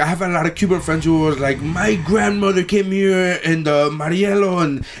 You're like, I have a lot of Cuban friends who was like, my grandmother came here and Marielo,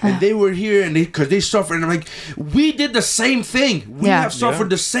 and they were here and because they suffered. And I'm like, we did the same thing. We have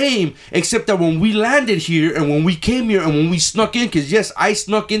suffered the same, except that when we landed here and when we came here and when we snuck in, because yes, I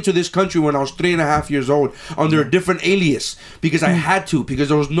snuck into this country when I was 3.5 years old under a different alias because I had to, because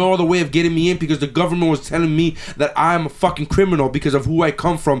there was no other way of getting me in, because the government was telling me that I'm a fucking criminal because of who I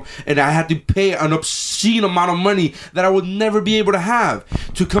come from, and I had to pay an obscene amount of money that I would never be able to have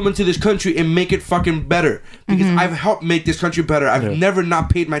to come into this country and make it fucking better, because I've helped make this country better. I've never not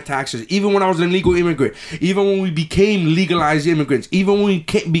paid my taxes, even when I was an illegal immigrant, even when we became legalized immigrants, even when we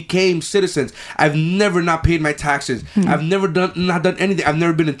became citizens. I've never not paid my taxes. I've never not done anything. I've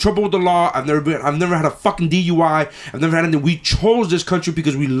never been in trouble with the law. I've never had a fucking DUI. I've never had anything. We chose this country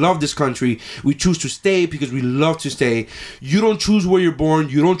because we love this country. We choose to stay because we love to stay. You don't choose where you're born.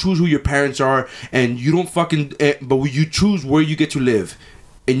 You don't choose who your parents are, and you don't fucking. But you choose where you get to live.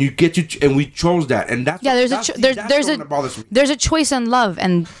 And you get to, and we chose that, and that's there's a choice in love,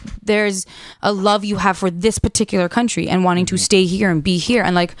 and there's a love you have for this particular country and wanting to stay here and be here,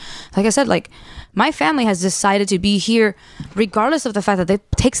 and like I said, like my family has decided to be here, regardless of the fact that it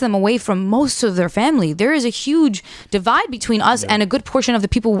takes them away from most of their family. There is a huge divide between us and a good portion of the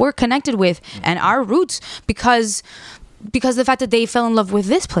people we're connected with and our roots because of the fact that they fell in love with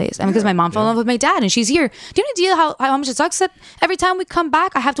this place, and because my mom fell in love with my dad, and she's here. Do you have any idea how much it sucks that every time we come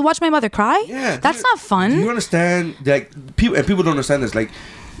back, I have to watch my mother cry? Yeah, that's not fun. Do you understand? Like people don't understand this. Like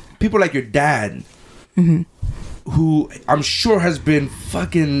people like your dad, who I'm sure has been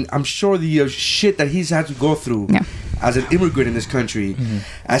fucking. I'm sure the shit that he's had to go through as an immigrant in this country,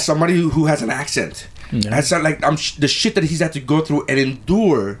 as somebody who has an accent, as like the shit that he's had to go through and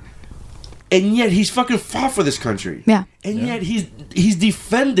endure. And yet he's fucking fought for this country. Yeah. And yet he's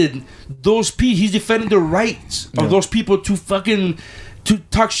defended he's defended the rights of those people to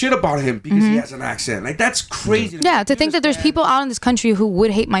talk shit about him because he has an accent. Like that's crazy. Yeah, to think that there's people out in this country who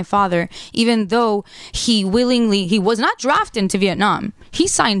would hate my father, even though he was not drafted into Vietnam. He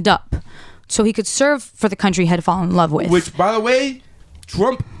signed up so he could serve for the country he had fallen in love with. Which, by the way,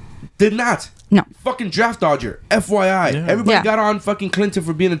 Trump did not. No. Fucking draft dodger. FYI. Yeah. Everybody got on fucking Clinton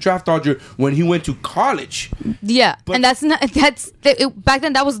for being a draft dodger when he went to college. Yeah. But, and back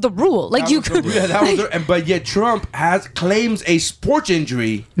then that was the rule. Like but yet Trump claims a sports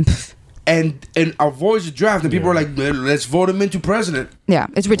injury and avoids the draft, and people are like, let's vote him into president. Yeah,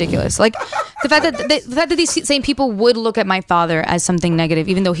 it's ridiculous. Like the fact that these same people would look at my father as something negative,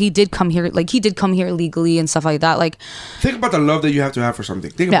 even though he did come here illegally and stuff like that. Like, think about the love that you have to have for something.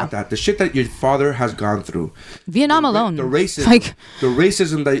 Think about that. The shit that your father has gone through. Vietnam alone. The racism. The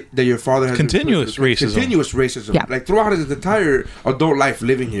racism that your father has. Continuous racism. Yeah. Like throughout his entire adult life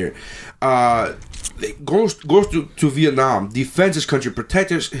living here. Goes to Vietnam, defends his country,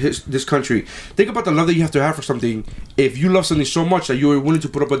 protects this country. Think about the love that you have to have for something. If you love something so much that you're willing to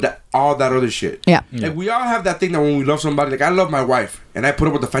put up with all that other shit. Yeah. Like we all have that thing that when we love somebody, like I love my wife, and I put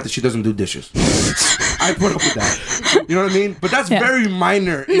up with the fact that she doesn't do dishes. I put up with that. You know what I mean? But that's very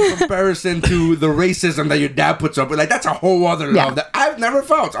minor in comparison to the racism that your dad puts up with. Like that's a whole other love that I've never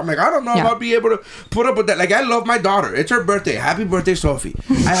felt. I'm like, I don't know if I'll be able to put up with that. Like I love my daughter. It's her birthday. Happy birthday, Sophie.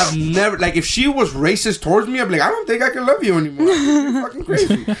 I have never, like if she was racist towards me, I'm like, I don't think I can love you anymore. You're fucking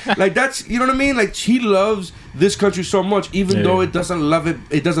crazy. Like that's, you know what I mean? Like he loves this country so much, even though it doesn't love it.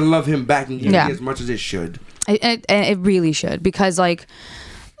 It doesn't love him back as much as it should. It really should, because like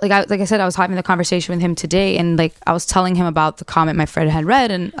I said, I was having the conversation with him today, and like I was telling him about the comment my friend had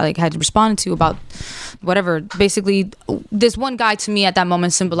read and like had responded to about whatever. Basically, this one guy to me at that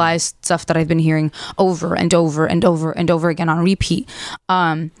moment symbolized stuff that I've been hearing over and over and over and over again on repeat.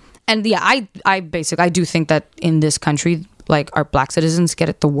 And yeah, I do think that in this country, like our black citizens get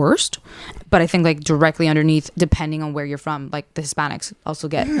it the worst, but I think like directly underneath, depending on where you're from, like the Hispanics also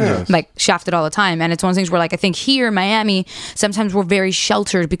get like shafted all the time. And it's one of those things where like I think here in Miami, sometimes we're very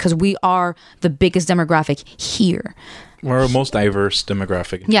sheltered because we are the biggest demographic here. We're a most diverse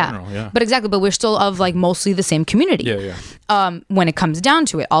demographic in general. But exactly, but we're still of like mostly the same community. When it comes down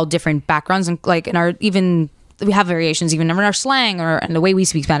to it, all different backgrounds, and like in our we have variations even in our slang or in the way we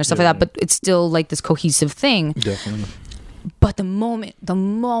speak Spanish, stuff like that, but it's still like this cohesive thing. Definitely. But the moment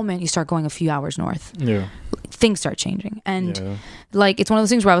you start going a few hours north, things start changing. And like it's one of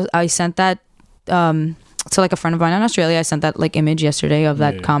those things where I sent that to like a friend of mine in Australia. I sent that like image yesterday of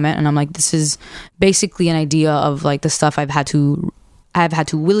that comment, and I'm like, this is basically an idea of like the stuff I've had to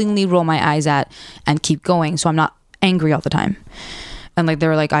willingly roll my eyes at and keep going, so I'm not angry all the time. And like they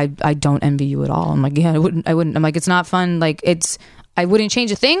were like, I don't envy you at all. I'm like, yeah, I wouldn't. I'm like, it's not fun. Like I wouldn't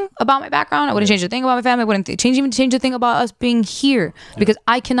change a thing about my background. I wouldn't change a thing about my family. I wouldn't change a thing about us being here, because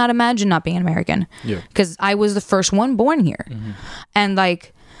I cannot imagine not being an American. Because I was the first one born here. And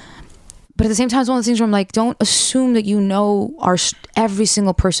like, but at the same time, it's one of those things where I'm like, don't assume that you know every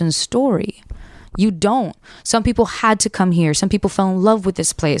single person's story. You don't. Some people had to come here. Some people fell in love with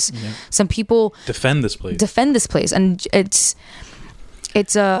this place. Some people defend this place. And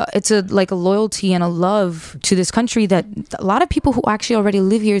it's a like a loyalty and a love to this country that a lot of people who actually already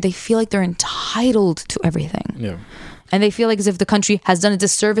live here, they feel like they're entitled to everything. and they feel like as if the country has done a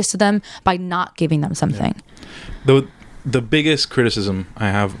disservice to them by not giving them something. The biggest criticism I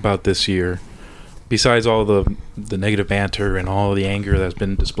have about this year, besides all the negative banter and all the anger that's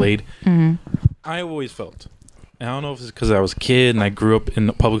been displayed, I always felt, and I don't know if it's because I was a kid and I grew up in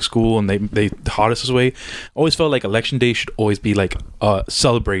the public school and they taught us this way, I always felt like election day should always be like a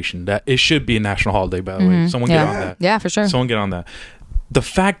celebration. That it should be a national holiday, by the way. Someone get on that. Yeah, for sure. Someone get on that. The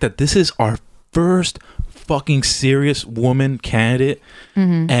fact that this is our first fucking serious woman candidate,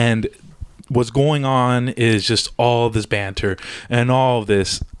 and what's going on is just all this banter and all of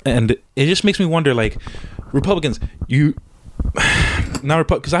this, and it just makes me wonder, like, Republicans, because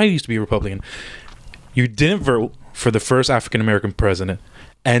I used to be a Republican, you didn't vote for the first African American president,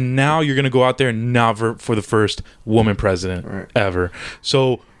 and now you're gonna go out there and not vote for the first woman president ever.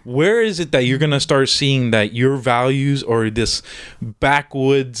 So where is it that you're gonna start seeing that your values or this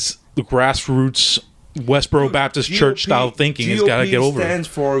backwoods grassroots Westboro Baptist Church style thinking has got to get over? Stands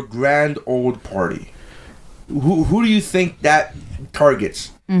for Grand Old Party. Who do you think that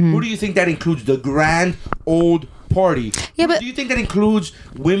targets? Who do you think that includes? The Grand Old Party. Yeah, but do you think that includes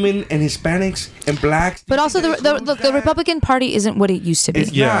women and Hispanics and blacks? But also the Republican Party isn't what it used to be.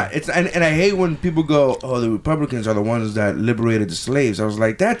 It's not. It's and I hate when people go, "Oh, the Republicans are the ones that liberated the slaves." I was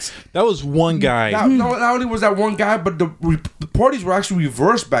like, that was one guy. Not only was that one guy, but the parties were actually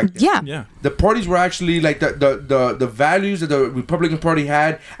reversed back then. Yeah. The parties were actually like the values that the Republican Party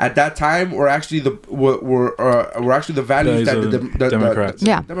had at that time were actually the values that the Democrats.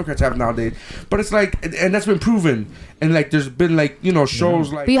 Democrats have nowadays. But it's like, and that's been proven. And like, there's been like,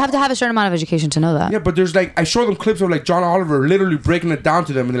 shows like. But you have to have a certain amount of education to know that. Yeah, but there's like, I show them clips of like John Oliver literally breaking it down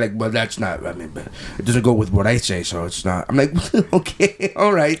to them, and they're like, "Well, that's not. I mean, but it doesn't go with what I say, so it's not." I'm like, okay,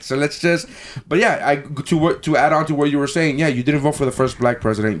 all right. So let's just. But yeah, to add on to what you were saying. Yeah, you didn't vote for the first black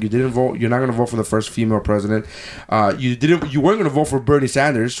president. You didn't vote. You're not going to vote for the first female president. You weren't going to vote for Bernie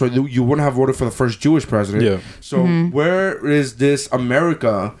Sanders, so you wouldn't have voted for the first Jewish president. Yeah. So where is this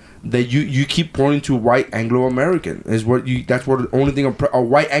America that you keep pointing to? White Anglo-American is what you. That's what the only thing a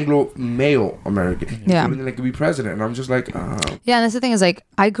white Anglo male American. Yeah. The only thing that could be president, and I'm just like. Yeah, and that's the thing is like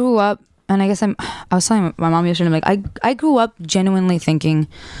I grew up. And I guess I was telling my mom yesterday, I'm like, I grew up genuinely thinking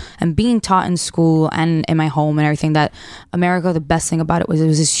and being taught in school and in my home and everything that America, the best thing about it was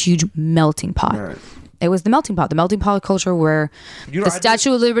this huge melting pot. Right. It was the melting pot culture where the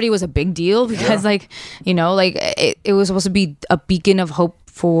Statue of Liberty was a big deal because it was supposed to be a beacon of hope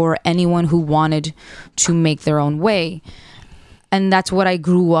for anyone who wanted to make their own way. And that's what I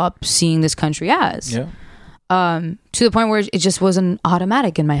grew up seeing this country as. Yeah. To the point where it just wasn't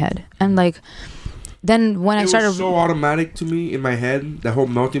automatic in my head. And like, then when I started... It was so automatic to me in my head, the whole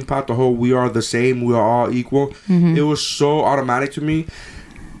melting pot, the whole we are the same, we are all equal. It was so automatic to me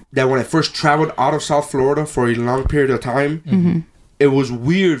that when I first traveled out of South Florida for a long period of time, it was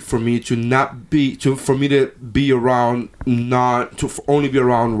weird for me to only be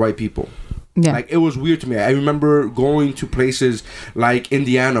around white people. Yeah. Like, it was weird to me. I remember going to places like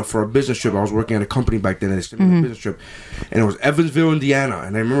Indiana for a business trip. I was working at a company back then, and it's a business trip, and it was Evansville, Indiana.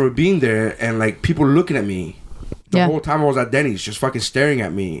 And I remember being there and like people looking at me the whole time I was at Denny's, just fucking staring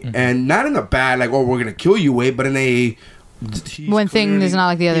at me, and not in a bad like, "Oh, we're gonna kill you" way, but in a one thing is not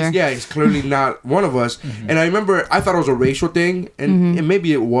like the other. He's clearly not one of us. And I remember I thought it was a racial thing, and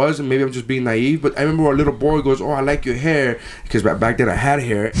maybe it was, and maybe I'm just being naive. But I remember a little boy goes, "Oh, I like your hair," because back then I had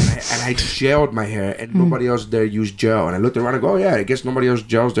hair, and I gelled my hair, and nobody else there used gel. And I looked around and go, "Oh yeah, I guess nobody else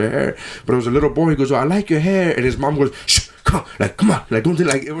gels their hair." But it was a little boy. He goes, "Oh, I like your hair," and his mom goes, "Shh, come on, like don't do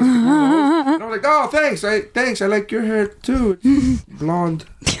like it was." And I was like, "Oh, thanks, I like your hair too, it's blonde."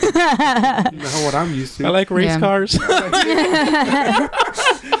 You know what I'm used to. I like race cars.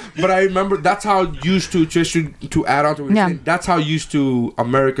 But I remember that's how used to, just to add on to what you're saying, that's how used to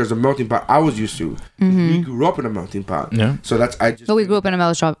America's a melting pot I was used to. We grew up in a melting pot. Yeah. So that's But we grew up in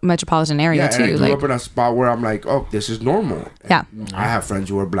a metropolitan area too. And I grew up in a spot where I'm like, oh, this is normal. Yeah. I have friends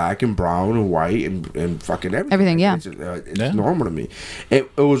who are black and brown and white and fucking everything. Everything, yeah. It's normal to me.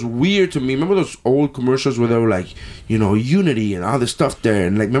 It was weird to me. Remember those old commercials where they were like, unity and all this stuff there,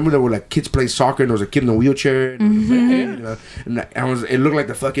 and like remember there were like kids playing soccer and there was a kid in a wheelchair and it looked like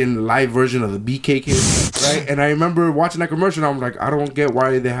the fucking live version of the BK Kid, right? And I remember watching that commercial and I'm like, I don't get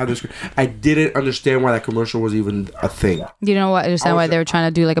why they have this. I didn't understand why that commercial was even a thing. You don't understand why they were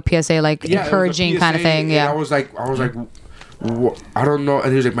trying to do like a PSA, like encouraging PSA, kind of thing. Yeah. I was like, I don't know.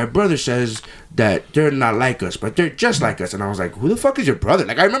 And he was like, my brother says that they're not like us, but they're just like us. And I was like, who the fuck is your brother?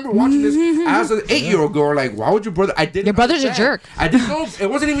 Like, I remember watching this as an 8-year-old girl. Like, why would your brother? I didn't. Your brother's understand. A jerk. I didn't know. It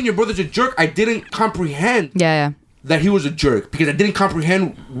wasn't even your brother's a jerk. I didn't comprehend. Yeah. that he was a jerk because I didn't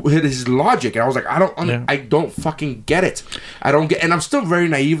comprehend his logic, and I was like, I don't fucking get it. I don't get, and I'm still very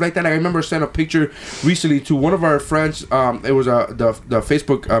naive like that. Like, I remember sending a picture recently to one of our friends. It was the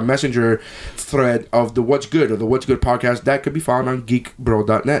Facebook Messenger thread of the What's Good podcast that could be found on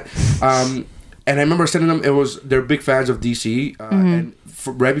geekbro.net. And I remember sending them. They're big fans of DC, and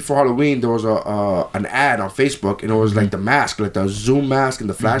right before Halloween, there was an ad on Facebook, and it was like the mask, like the Zoom mask and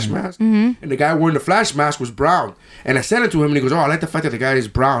the Flash mask, and the guy wearing the Flash mask was brown. And I sent it to him, and he goes, "Oh, I like the fact that the guy is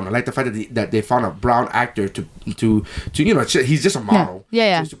brown. I like the fact that they found a brown actor to he's just a model,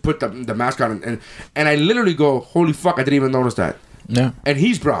 just to put the mask on." And I literally go, "Holy fuck! I didn't even notice that." Yeah. And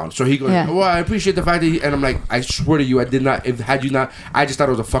he's brown, so he goes, "Well, I appreciate the fact that," and I'm like, "I swear to you, I did not. Had you not, I just thought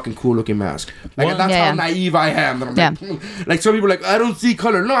it was a fucking cool looking mask. Like that's how naive I am." That I'm like, like some people are like, "I don't see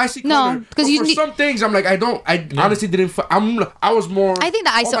color." No, I see color. Because for some things, I'm like, I don't. I honestly didn't. I was more. I think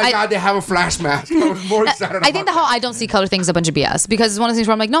that oh my god, they have a Flash mask. I was more excited. I think the whole I don't see color thing is a bunch of BS because it's one of the things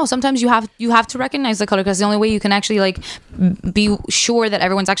where I'm like, no, sometimes you have to recognize the color because the only way you can actually like be sure that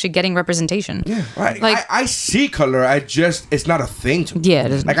everyone's actually getting representation. Yeah, like I see color. It's not a thing to me. Yeah,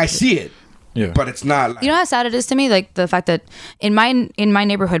 it isn't. Like I see it. Yeah. But it's not like, you know how sad it is to me, like the fact that in my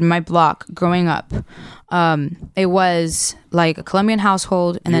neighborhood, in my block, growing up, it was like a Colombian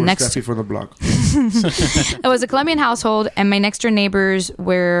household, and then next Steffi from the block. it was a Colombian household, and my next door neighbors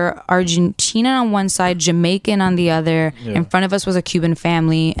were Argentina on one side, Jamaican on the other. Yeah. In front of us was a Cuban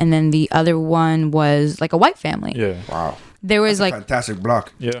family, and then the other one was like a white family. Yeah. Wow. There was like fantastic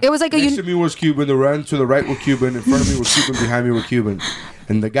block. Yeah. It was like next to me was Cuban. The right to the right were Cuban. In front of me was Cuban. Behind me were Cuban.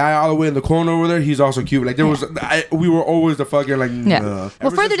 And the guy all the way in the corner over there, he's also Cuban. Like there was, we were always the fucking like. Well,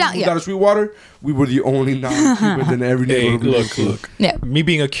 further down, out of Sweetwater, we were the only non-Cubans in every neighborhood. Look. Yeah. Me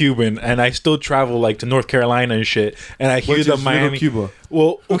being a Cuban, and I still travel like to North Carolina and shit, and I hear the Miami. Cuba.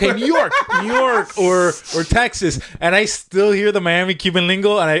 Well, okay, New York, or Texas, and I still hear the Miami Cuban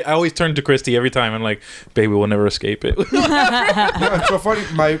lingo, and I always turn to Christy every time. I'm like, baby, we'll never escape it. It's so funny.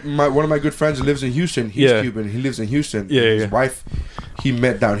 My one of my good friends lives in Houston. He's Cuban. He lives in Houston. His wife, he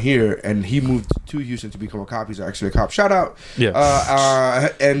met down here, and he moved to Houston to become a cop. He's actually a cop. Shout out. Yeah.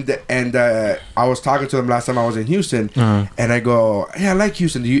 And I was talking to them last time I was in Houston, and I go, "Yeah, I like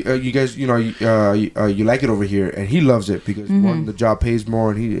Houston. Do you guys, you like it over here?" And he loves it because one, the job pays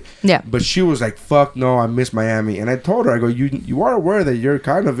more, and But she was like, "Fuck no, I miss Miami." And I told her, I go, "You are aware that you're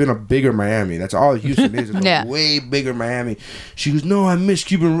kind of in a bigger Miami. That's all Houston is. It's a way bigger Miami." She goes, "No, I miss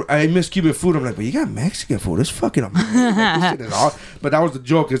Cuban food." I'm like, "But you got Mexican food. It's fucking amazing." Like, this shit is awesome. But that was the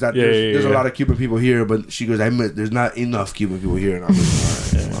joke, is that there's a lot of Cuban people here, but she goes, "There's not enough Cuban people here." And I'm like,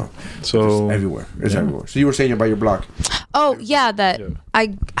 all right, well, so it's everywhere. It's everywhere. So you were saying about your block? Oh yeah,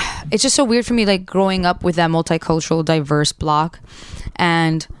 it's just so weird for me, like growing up with that multicultural, diverse block,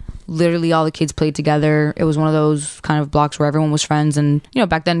 and literally all the kids played together. It was one of those kind of blocks where everyone was friends, and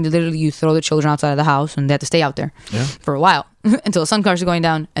back then literally you throw the children outside of the house and they had to stay out there for a while until the sun starts going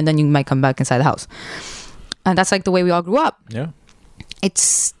down, and then you might come back inside the house. And that's like the way we all grew up. Yeah.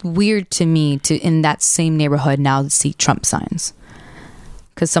 It's weird to me to in that same neighborhood now see Trump signs,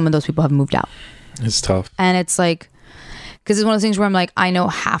 because some of those people have moved out. It's tough. And it's like, because it's one of those things where I'm like, I know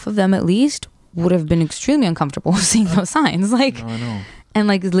half of them at least would have been extremely uncomfortable seeing those signs, like, I know. And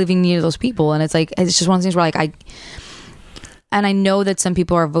like living near those people. And it's like, it's just one of those things where like and I know that some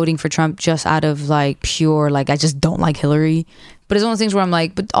people are voting for Trump just out of like pure, like, I just don't like Hillary. But it's one of those things where I'm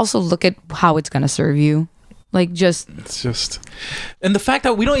like, but also look at how it's going to serve you. Like, it's just, and the fact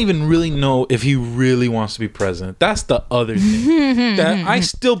that we don't even really know if he really wants to be president. That's the other thing. That I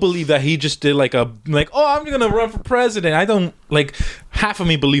still believe that he just did oh, I'm gonna run for president. I don't, like, half of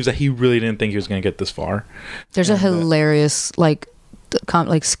me believes that he really didn't think he was gonna get this far. There's a hilarious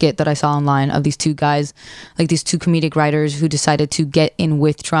skit that I saw online of these two guys, like these two comedic writers who decided to get in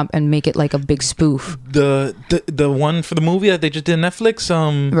with Trump and make it like a big spoof. The one for the movie that they just did Netflix,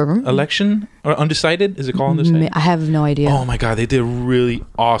 Election or Undecided, is it called Undecided? I have no idea. Oh my god, they did a really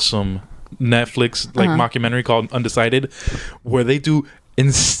awesome Netflix mockumentary called Undecided, where they do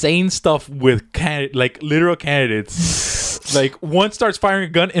insane stuff with literal candidates. Like, one starts firing a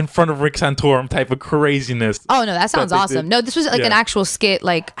gun in front of Rick Santorum type of craziness. Oh no, that sounds awesome. No, this was like an actual skit.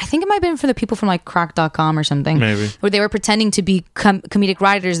 Like, I think it might have been for the people from like crack.com or something. Maybe. Where they were pretending to be comedic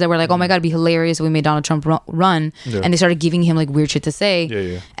writers that were like, oh my god, it'd be hilarious if we made Donald Trump run. Yeah. And they started giving him like weird shit to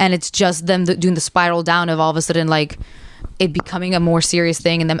say. And it's just them doing the spiral down of all of a sudden like it becoming a more serious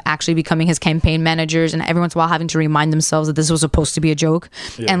thing and them actually becoming his campaign managers, and every once in a while having to remind themselves that this was supposed to be a joke,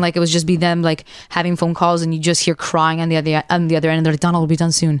 and like it was just be them like having phone calls, and you just hear crying on the other end, and they're like, Donald, it'll be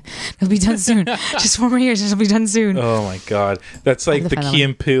done soon. It'll be done soon. Just 4 more years, it'll be done soon. Oh my god, that's like the Key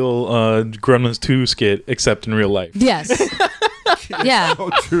and Peele Gremlins 2 skit, except in real life. Yes. Yeah. So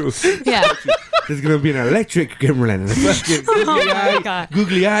true. Yeah. There's gonna be an electric gremlin, a fucking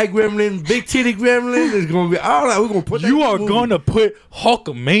googly eye gremlin, big titty gremlin. There's gonna be all that. We're gonna put. You are gonna put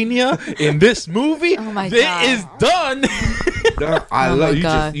Hulkamania in this movie? Oh my It God. is done. No, I Oh love my you.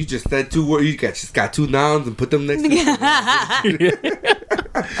 God. You just said 2 words. You just got 2 nouns and put them next to each other.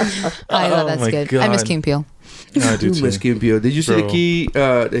 I love that my skit. I miss God. Key and Peele. I do You miss too. Key and Peele. Did you see Bro. the key?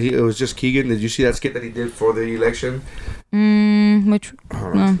 It was just Keegan. Did you see that skit that he did for the election? Which?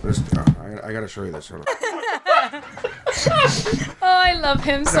 Hold on. I gotta show you this. Hold on. Oh, I love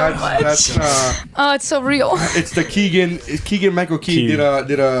him so much. That's Oh, it's so real. it's the Keegan Michael Key Key. did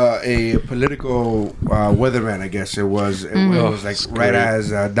a political weatherman, I guess it was. It was like That's right great. as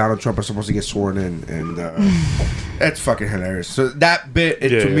Donald Trump was supposed to get sworn in, and that's fucking hilarious. So that bit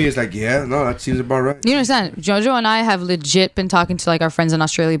to me is like, yeah, no, that seems about right. You understand? Jojo and I have legit been talking to like our friends in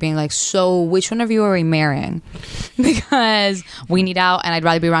Australia, being like, "So, which one of you are we marrying?" Because we need out, and I'd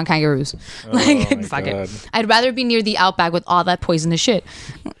rather be around kangaroos. Like, my fuck God. it. I'd rather be near the outback with all that poisonous shit.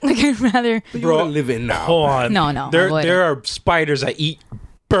 Like, I'd rather. But you Bro, wanna live in now. Hold on. No, There I wouldn't. there are spiders that eat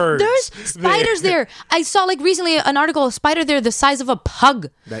birds. There's spiders there. I saw like recently an article, a spider there the size of a pug.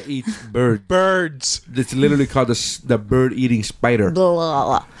 That eats birds. Birds. It's literally called the bird eating spider. Blah, blah,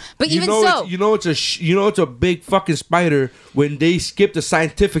 blah. But even so, it's a big fucking spider when they skip the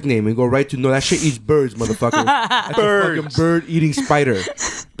scientific name and go right to no, that shit eats birds, motherfucker. That's Birds. a fucking bird eating spider.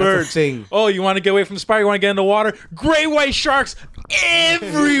 Birds. Thing. Oh, you want to get away from the spider? You want to get in the water? Great white sharks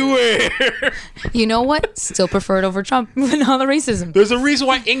everywhere. you know what? Still prefer it over Trump and all the racism. There's a reason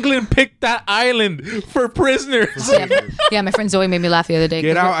why England picked that island for prisoners. Yeah, my friend Zoe made me laugh the other day.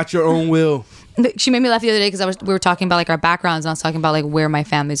 Get 'cause out at your own will. she made me laugh the other day because we were talking about like our backgrounds, and I was talking about like where my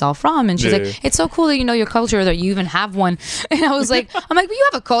family's all from, and she's Yeah. like, "It's so cool that you know your culture, that you even have one." And I was like, "I'm like, but you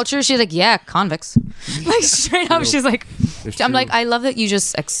have a culture?" She's like, "Yeah, convicts." Like straight up, she's like, "I'm like, I love that you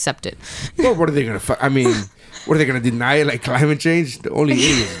just accept it." Well, what are they gonna? I mean, what are they gonna deny it like climate change? The only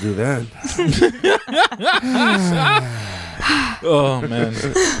idiots do that. Oh man.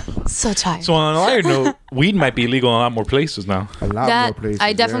 So tired. So on a lighter note, weed might be illegal in a lot more places now. A lot that more places.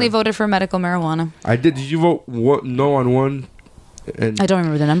 I definitely yeah. voted for medical marijuana. I did. Did you vote no on one? And I don't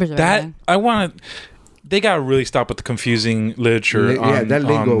remember the numbers of That everything. I want to. They gotta really stop with the confusing literature. yeah, that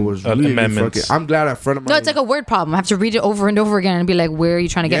lingo was really amendments. fucking. I'm glad a friend of mine. No, it's like a word problem. I have to read it over and over again and be like, "Where are you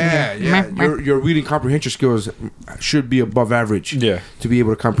trying to get yeah, me?" yeah. Meh, meh. Your reading comprehension skills should be above average. Yeah. To be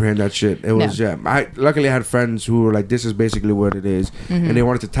able to comprehend that shit, it was I luckily I had friends who were like, "This is basically what it is," and they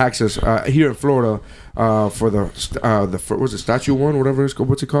wanted to tax us here in Florida for what's it, Statute 1, whatever it's called.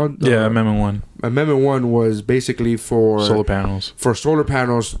 What's it called? Yeah, Amendment 1. Amendment 1 was basically for Solar panels. For solar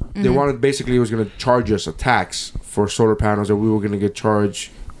panels, they wanted basically it was going to charge us a tax for solar panels, and we were going to get charged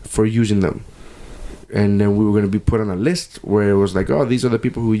for using them. And then we were going to be put on a list where it was like, oh, these are the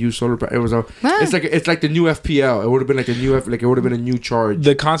people who use solar. It was it's like the new FPL. It would have been like a new it would have been a new charge.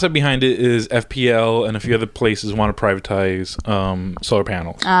 The concept behind it is FPL and a few other places want to privatize solar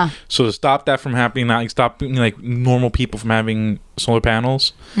panels. So to stop that from happening, not stopping like normal people from having solar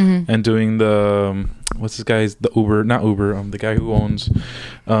panels and doing the what's this guy's the the guy who owns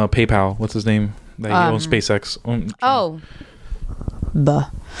PayPal. What's his name? That he owns SpaceX.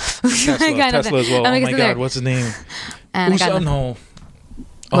 Tesla as well. Oh my god, what's his name? And No.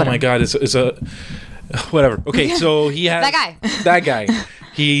 Oh Whatever. my god, it's a whatever. Okay, so he has That guy.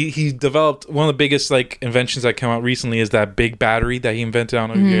 He developed one of the biggest like inventions that came out recently is that big battery that he invented. I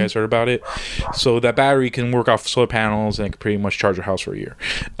don't know if you guys heard about it. So that battery can work off solar panels and it can pretty much charge your house for a year.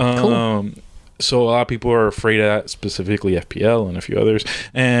 Cool. So a lot of people are afraid of that, specifically FPL and a few others,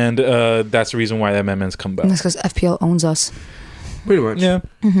 and that's the reason why the amendments come back. That's because FPL owns us. Pretty much. Yeah.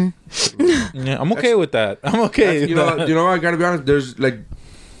 Yeah, I'm okay with that. I'm okay. You know, I gotta be honest. There's like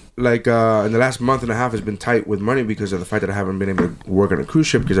in the last month and a half, it's been tight with money because of the fact that I haven't been able to work on a cruise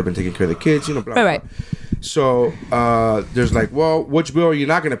ship because I've been taking care of the kids. You know, blah, blah, Right. blah. So there's like, well, which bill are you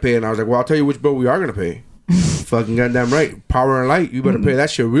not gonna pay? And I was like, well, I'll tell you which bill we are gonna pay. Fucking goddamn right. Power and light. You better pay that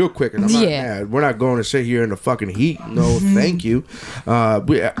shit real quick. And I'm not mad. We're not going to sit here in the fucking heat. No, thank you. I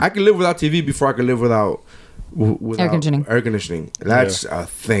can live without TV before I can live without air conditioning. That's a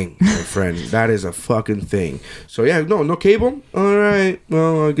thing, my friend. That is a fucking thing. So yeah, no cable. All right.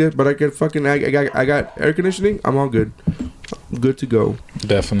 Well, I get fucking. I got air conditioning. I'm all good. good to go.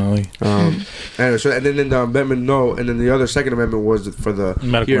 Definitely. And then the amendment, no, and then the other second amendment was for the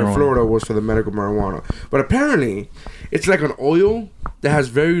Medical here in marijuana. Florida was for the medical marijuana. But apparently, it's like an oil that has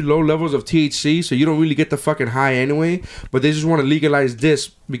very low levels of THC, so you don't really get the fucking high anyway. But they just want to legalize this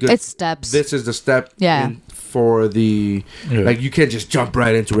because It's steps. This is the step. Yeah. For the like, you can't just jump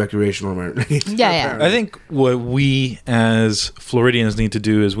right into recreational marijuana. Yeah. I think what we as Floridians need to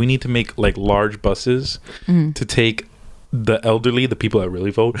do is we need to make like large buses to take the elderly, the people that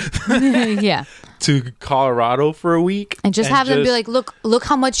really vote, Yeah. to Colorado for a week And just have them be like, look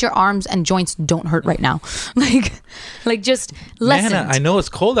how much your arms and joints don't hurt right now. like just lessen. Nana, I know it's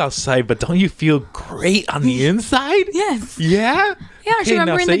cold outside, but don't you feel great on the inside? Yes. Yeah. Yeah, aren't you Okay,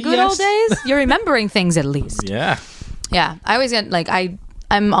 now remembering say the good old yes. days? You're remembering things at least. Yeah. Yeah. I always get like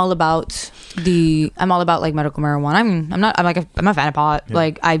I'm all about like medical marijuana. I'm a fan of pot. Yeah.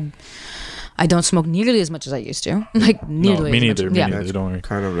 Like I don't smoke nearly as much as I used to. Like nearly. me as neither. Much. Me Yeah. neither. Don't worry.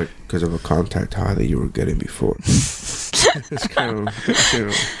 Kind of like because of a contact high that you were getting before. It's kind of, you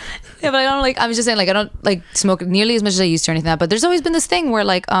know. Yeah, but I don't like. I was just saying, like, I don't like smoke nearly as much as I used to or anything like that. But there's always been this thing where,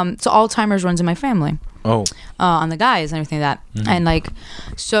 like, so Alzheimer's runs in my family. Oh. On the guys and everything like that, and like,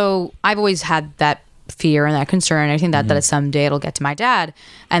 so I've always had that fear and that concern and everything that someday it'll get to my dad.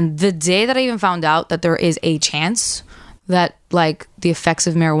 And the day that I even found out that there is a chance that like the effects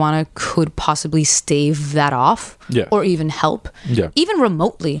of marijuana could possibly stave that off, Yeah. or even help, even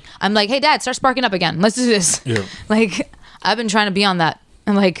remotely, I'm like, hey, Dad, start sparking up again. Let's do this. Yeah. Like, I've been trying to be on that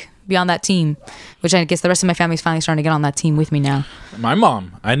and like be on that team, which I guess the rest of my family's finally starting to get on that team with me now. My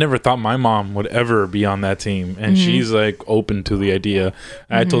mom, I never thought my mom would ever be on that team, and she's like open to the idea.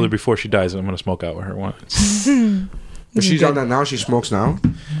 I told her before she dies, I'm gonna smoke out with her once. But she's on that now. She smokes now.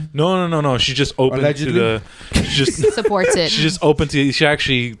 No. She's just open Allegedly? to the. She's just Supports it. she's just open to. She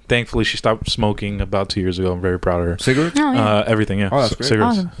actually, thankfully, she stopped smoking about 2 years ago. I'm very proud of her. Cigarettes. Oh, yeah. Everything, yeah. Oh, that's great.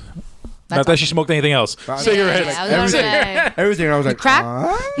 Cigarettes. Awesome. Not that she smoked anything else. Cigarettes. Yeah, I was gonna say. Everything. I was like, crack?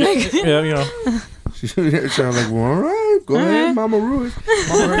 Yeah, you know. So I'm like, well, all right, go ahead, Mama Ruiz.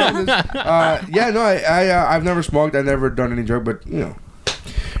 I've never smoked. I've never done any drug, but you know,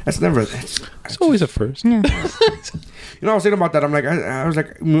 that's never. It's always a first. You know, I was thinking about that. I'm like, I was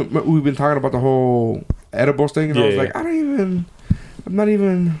like, we've been talking about the whole edibles thing, and I was like, I'm not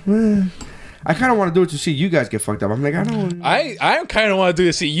even. I kind of want to do it to see you guys get fucked up. I'm like, I don't. I kind of want to do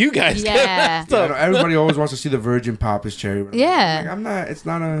it to see you guys. Yeah. Yeah, I know, everybody always wants to see the virgin pop his cherry. Yeah. I'm not. It's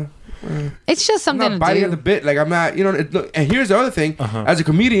not a. It's just I'm something not to biting do. at the bit. Like I'm not. You know. Look, and here's the other thing. As a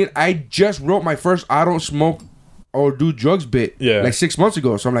comedian, I just wrote my first "I don't smoke or do drugs" bit. Yeah. Like 6 months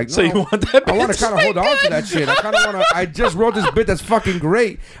ago. So I'm like, So no, you want that I want bit to kind of hold on to that shit. I kind of want to. I just wrote this bit that's fucking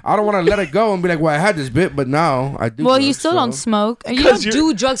great. I don't want to let it go and be like, well, I had this bit, but now I do. Well, drugs, you still so. don't smoke. You 'Cause don't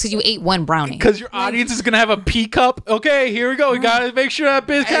do drugs because you ate one brownie. Because your audience is gonna have a pee cup. Okay, here we go. We gotta make sure that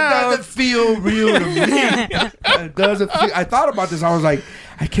bitch It doesn't counts. feel real to me. It doesn't feel. I thought about this. I was like,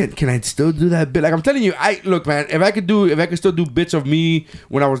 I can't. Can I still do that bit? Like I'm telling you, look, man. If I could still do bits of me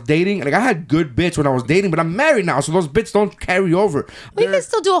when I was dating, like I had good bits when I was dating, but I'm married now, so those bits don't carry over. Well, you can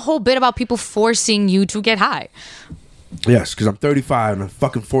still do a whole bit about people forcing you to get high. Yes, because I'm 35 and I'm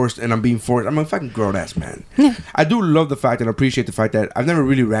fucking forced, and I'm being forced. I'm a fucking grown ass man. I do love the fact and appreciate the fact that I've never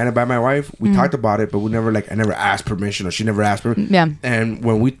really ran it by my wife. We talked about it, but we never I never asked permission, or she never asked permission. Yeah. And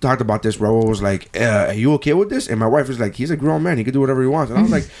when we talked about this, Raul was like, "Are you okay with this?" And my wife was like, "He's a grown man. He can do whatever he wants." And I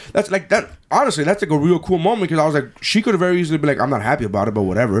was like, "That's like that." Honestly, that's like a real cool moment because I was like, she could have very easily been like, "I'm not happy about it, but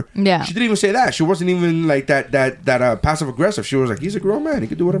whatever." Yeah. She didn't even say that. She wasn't even like that passive aggressive. She was like, "He's a grown man. He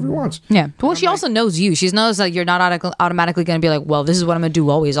can do whatever he wants." Yeah. Well, she also knows you. She knows that you're not automatically going to be like, well, this is what I'm going to do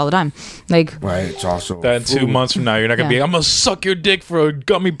always, all the time. Like, Right. It's also That in 2 months from now, you're not gonna be. Yeah. I'm gonna suck your dick for a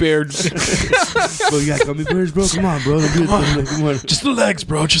gummy bear. Bro, you got gummy bears, bro. Come on, bro. Come on. Just the legs,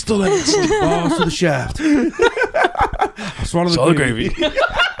 bro. Just the legs. Balls to the shaft. I swallow the Solid gravy. gravy.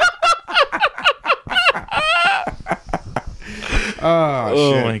 Oh,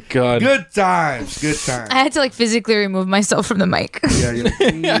 Oh shit. my god. Good times. Good times. I had to like physically remove myself from the mic. Yeah, you're like,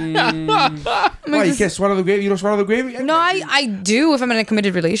 why, you can't swallow the gravy? You don't swallow the gravy? No, I do if I'm in a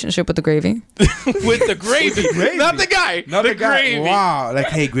committed relationship with the gravy. With the gravy. Gravy. Not the guy. Not the guy. gravy. Wow. Like,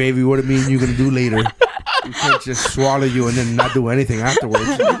 hey, gravy, what do you mean you're going to do later? You can't just swallow you and then not do anything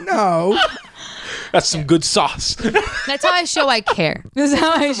afterwards. No. That's some good sauce. That's how I show I care. That's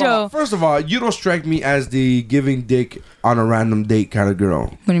how I show. First of all, you don't strike me as the giving dick on a random date kind of girl.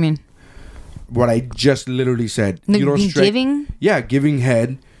 What do you mean? What I just literally said. The You don't strike. giving? Yeah, giving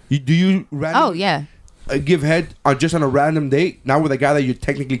head. Do you rather? Oh, yeah. give head just on a random date, not with a guy that you're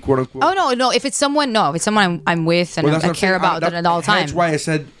technically quote unquote. Oh no! If it's someone, I'm with and Well, that's I what I'm care saying. about at all time. That's why I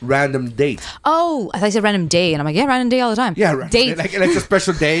said random date. Oh, I thought you said random day, and I'm like, yeah, random day all the time. Yeah, right. Date. Like it's a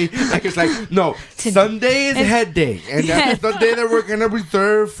special day. Like it's like no, Sunday is head day, and that's the day that we're gonna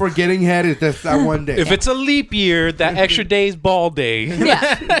reserve for getting head. Is that one day? If it's a leap year, that extra day is ball day.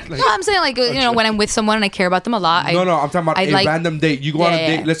 Yeah. No, I'm saying like when I'm with someone and I care about them a lot. no, I'm talking about a random date. You go on a Yeah,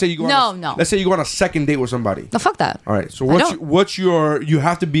 date. yeah. Let's say you go on Let's say you go on a second date with somebody. No, fuck that. All right. So don't. what's your? You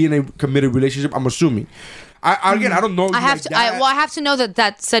have to be in a committed relationship. I'm assuming. I don't know. I have to. I have to know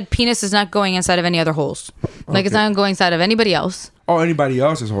that said penis is not going inside of any other holes. Like it's not going inside of anybody else. Oh, anybody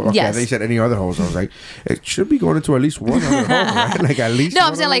else's hole. Okay, Yes. they said any other holes. I was like, it should be going into at least one other hole, right? Like at least. No, I'm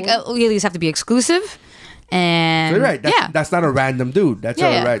one saying other like one? we at least have to be exclusive. And So you're right. That's not a random dude. That's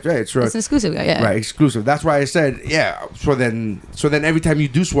Yeah, right. It's right. It's an exclusive guy. Yeah. Right, exclusive. That's why I said, yeah. So then every time you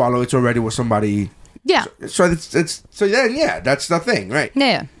do swallow, it's already with somebody. Yeah. So it's so then that's the thing, right?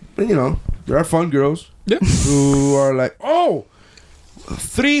 Yeah. But there are fun girls who are like,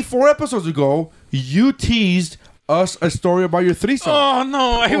 3-4 episodes ago, you teased us a story about your threesome. Oh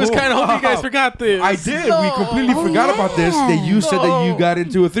no! I was kind of hoping you guys forgot this. I did. We completely forgot about this. That you said that you got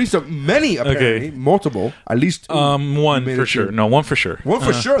into a threesome. Many apparently, multiple, at least two. One made for it sure. two. No, one for sure. One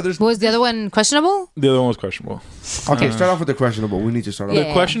for sure. There's Was the other one questionable? The other one was questionable. okay. Start off with the questionable. We need to start off. Yeah.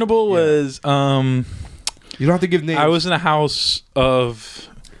 The questionable was You don't have to give names. I was in a house of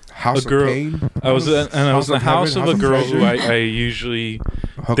House a girl. of Pain. I was in the of house Heaven, of a House of girl who Treasure. I usually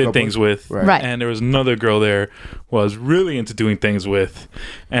Hook did up things with. Right. And there was another girl there who I was really into doing things with.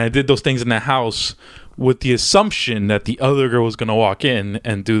 And I did those things in the house with the assumption that the other girl was going to walk in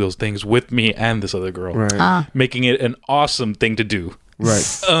and do those things with me and this other girl. Right. Making it an awesome thing to do.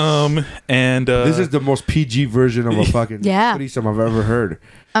 Right. And This is the most PG version of a fucking Yeah. threesome I've ever heard.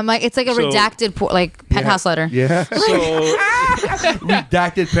 I'm like, it's like a So- redacted penthouse letter. Yeah. so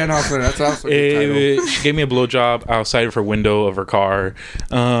Redacted penthouse letter. That's also a good title. she gave me a blowjob outside of her window of her car.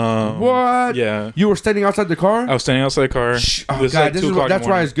 What? Yeah. You were standing outside the car? I was standing outside the car. Oh, This is God, like 2 o'clock in that's the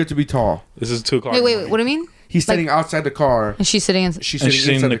why morning. it's good to be tall. This is 2 o'clock. Wait. What do you mean? He's standing outside the car. And she's sitting in. She's And sitting she's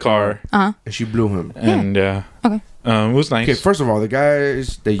in inside the car. Uh-huh. and she blew him. And Okay. it was nice. Okay, first of all, the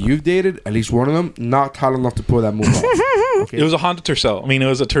guys that you've dated, at least one of them, not tall enough to pull that move off. Okay. It was a Honda Tercel. I mean, it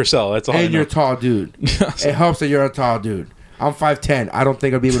was a Tercel. That's all I And know. you're a tall dude. It helps that you're a tall dude. I'm 5'10". I don't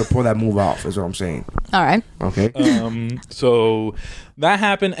think I'll be able to pull that move off, is what I'm saying. All right. Okay? So that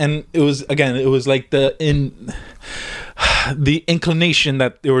happened, and it was like the inclination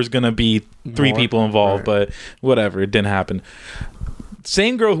that there was gonna be 3 More, people involved, right. but whatever, it didn't happen.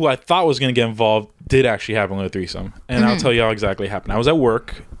 Same girl who I thought was gonna get involved did actually happen with a threesome, and I'll tell y'all exactly what happened. I was at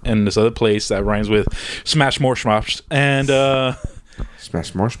work in this other place that rhymes with Smash More Schmops, and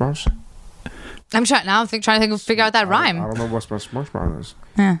Smash Marshmallows? I'm trying now. Trying to figure out that I rhyme. don't know what Smash Marshmallows is.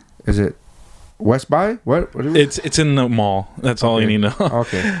 Yeah. Is it West by? What is it? it's in the mall. That's all you need to know.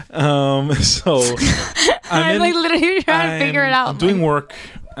 Okay. So I'm like literally trying to figure it out. I'm doing work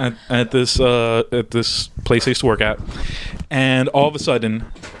at this place I used to work at, and all of a sudden,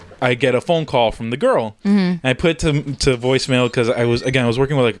 I get a phone call from the girl. And I put it to voicemail because I was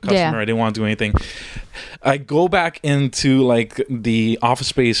working with like a customer. Yeah. I didn't want to do anything. I go back into like the office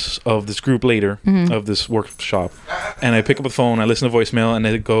space of this group later of this workshop, and I pick up the phone. I listen to voicemail, and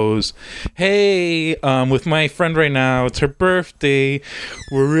it goes, "Hey, with my friend right now. It's her birthday.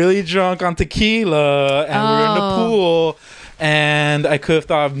 We're really drunk on tequila, and we're in the Oh. pool." And I could have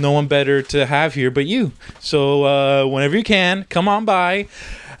thought of no one better to have here but you. So whenever you can, come on by.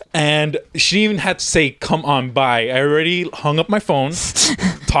 And she even had to say, come on by. I already hung up my phone,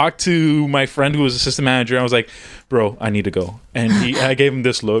 talked to my friend who was assistant manager. I was like, bro, I need to go. And I gave him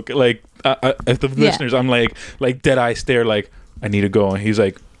this look. Like, at the listeners, I'm like dead eye stare, like, I need to go. And he's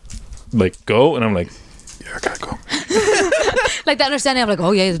like, go? And I'm like, yeah, I gotta go. Like that understanding. I'm like,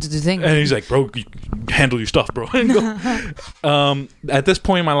 oh yeah, the thing. And he's like, bro, you handle your stuff, bro. And go. At this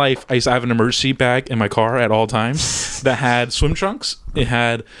point in my life, I used to have an emergency bag in my car at all times that had swim trunks. It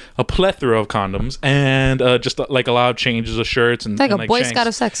had a plethora of condoms and just like a lot of changes of shirts and It's like and, a Boy shanks. Scout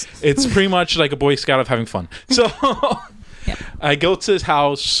of sex. It's pretty much like a Boy Scout of having fun. So Yeah. I go to his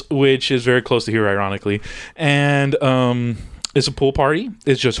house, which is very close to here, ironically, and it's a pool party.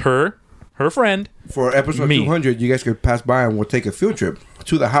 It's just her friend. For episode Me. 200, you guys could pass by and we'll take a field trip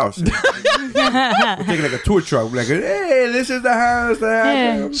to the house. We'll take like a tour truck. We're like, hey, this is the house.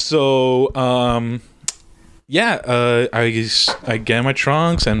 Yeah. So, Yeah, I get in my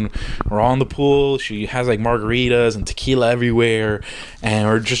trunks and we're all in the pool. She has like margaritas and tequila everywhere, and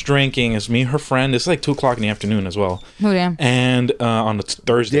we're just drinking. It's me and her friend. It's like 2:00 in the afternoon as well. Oh damn! And on a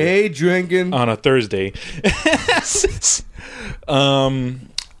Thursday, Day drinking. on a Thursday,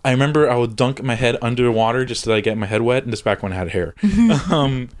 I remember I would dunk my head under the water just to like get my head wet, and this back when I had hair.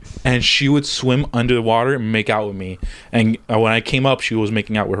 And she would swim under the water and make out with me. And when I came up, she was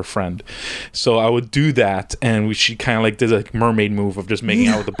making out with her friend. So I would do that, and she kind of like did a mermaid move of just making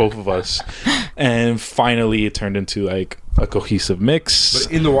out with the both of us. And finally, it turned into like a cohesive mix.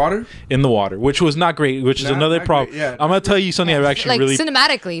 But in the water? In the water, which was not great, which is another problem. Yeah. I'm gonna tell you something that actually Like really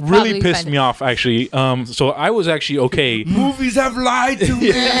cinematically, really probably pissed find me off actually. So I was actually okay. Movies have lied to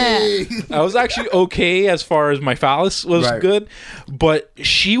me. I was actually okay as far as my phallus was Right. good, but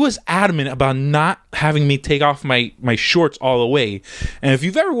she was adamant about not having me take off my shorts all the way. And if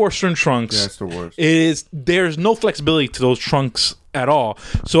you've ever worn swim trunks, Yeah, it's the worst. there's no flexibility to those trunks at all.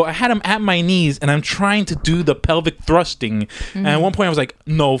 So I had them at my knees, and I'm trying to do the pelvic thrusting. And at one point, I was like,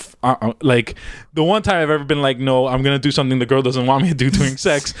 "No!" Like the one time I've ever been like, "No, I'm gonna do something the girl doesn't want me to do during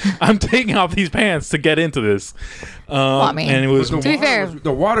sex. I'm taking off these pants to get into this." I mean, And it was To be fair-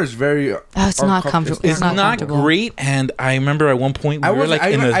 the water is very. it's not comfortable. it's not not comfortable. great. And I remember at one point I we were was like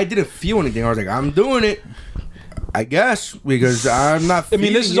I didn't feel anything. I was like, I'm doing it. I guess because I'm not. I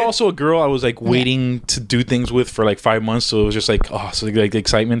mean, this feeling is it. also a girl I was like waiting to do things with for like 5 months, so it was just like so like the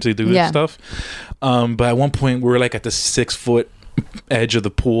excitement to do this Yeah. stuff. But at one point we were like at the 6 foot edge of the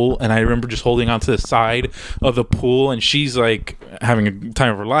pool, and I remember just holding onto the side of the pool, and she's like having a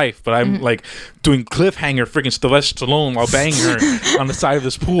time of her life, but I'm like doing cliffhanger freaking Sylvester Stallone while banging her on the side of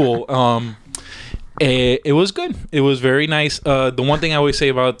this pool. It was good. It was very nice. The one thing I always say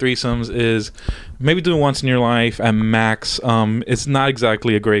about threesomes is maybe do it once in your life at max. It's not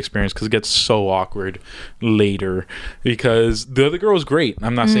exactly a great experience because it gets so awkward later because the other girl was great.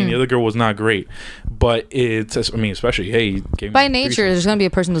 I'm not saying the other girl was not great, but it's, I mean, especially, hey, you gave me By a nature, threesome. there's gonna be a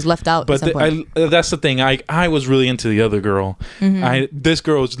person who's left out. But at some point. that's the thing. I was really into the other girl. This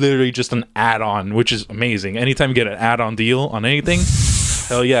girl is literally just an add-on, which is amazing. Anytime you get an add-on deal on anything,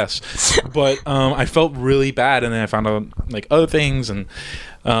 hell yes. But I felt really bad, and then I found out like other things, and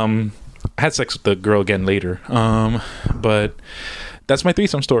I had sex with the girl again later. But that's my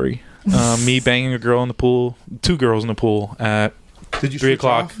threesome story. Me banging a girl in the pool, 2 girls in the pool at Did you 3 switch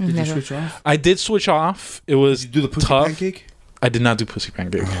o'clock. off? Did you Never. switch off? I did switch off. It was Did you do the pussy tough. pancake? I did not do pussy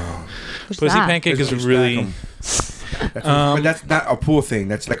pancake. What's Pussy that? pancake It's is just really. stack 'em. But that's not a pool thing.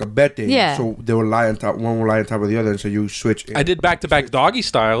 That's like a bed thing. Yeah. So they will lie on top. One will lie on top of the other, and so you switch. I did back-to-back doggy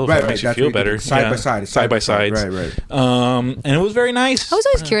style. If Right, that right. makes you That's feel what you better. do. Side Yeah. by side. Side by sides. Right, right. And it was very nice. I was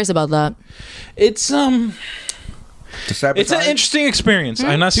always curious about that. It's The side by it's an side. interesting experience.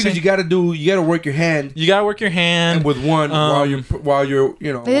 I'm not because saying you gotta work your hand you gotta work your hand with one while you're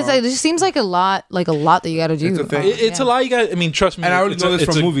you know. It's like, it just seems like a lot that you got to do. It's a thing. It's a lot. You got. I mean, trust me. and I already it's know a- this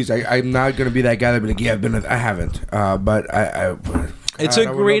it's from a- movies. I'm not gonna be that guy that be like, yeah, I haven't. But It's God, a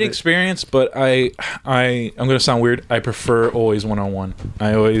I would great love it. experience, but I'm gonna sound weird. I prefer always one-on-one.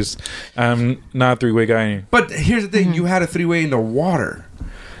 I'm not a 3-way guy. But here's the thing: you had a 3-way in the water.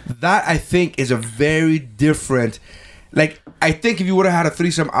 That I think is a very different. Like I think if you would have had a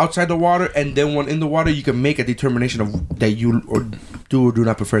threesome outside the water and then one in the water, you can make a determination of that you or do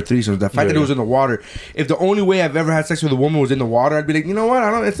not prefer threesomes. The fact that it was in the water. If the only way I've ever had sex with a woman was in the water, I'd be like, you know what?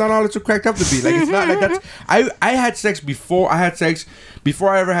 It's not all it's cracked up to be. Like it's not like that's. I had sex before. I had sex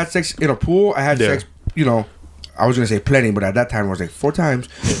before I ever had sex in a pool. I had Yeah. sex. You know, I was gonna say plenty, but at that time it was like 4 times,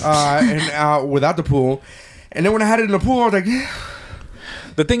 and without the pool. And then when I had it in the pool, I was like,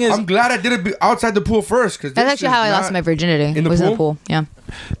 The thing is, I'm glad I did it outside the pool first. Cause That's actually how I lost my virginity. in the was in the pool? pool. Yeah.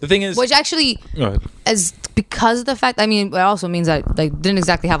 the thing is, Which actually, Go ahead. as because of the fact, I mean, it also means I didn't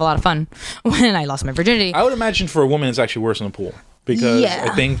exactly have a lot of fun when I lost my virginity. I would imagine for a woman it's actually worse in the pool because Yeah.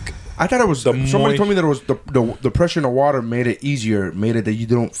 I think I thought it was. The Somebody moi- told me that it was the pressure in the water made it easier, made it that you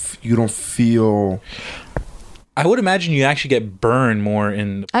don't feel. I would imagine you actually get burned more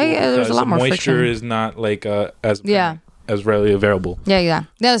in the pool There's a because lot the more moisture friction. is not like as Yeah. as readily available. Yeah.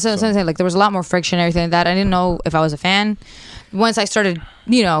 So I'm saying, like, there was a lot more friction and everything like that. I didn't know if I was a fan. Once I started,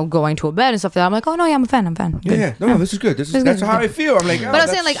 going to a bed and stuff like that, I'm like, oh no, yeah, I'm a fan. Yeah, no, this is good. That's good. how I feel. I'm like, But I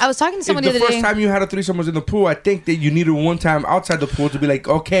was saying, like, I was talking to someone if the the other first day. time you had a threesome was in the pool, I think that you needed one time outside the pool to be like,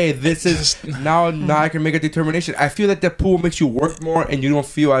 okay, this is now I can make a determination. I feel that the pool makes you work more and you don't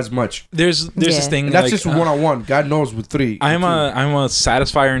feel as much. There's Yeah. this thing And that's like, just one-on-one. God knows with 3. I'm a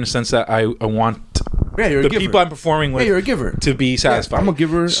satisfier in the sense that I want Yeah, you're a the giver. people I'm performing with Yeah, you're a giver. to be satisfied. I'm a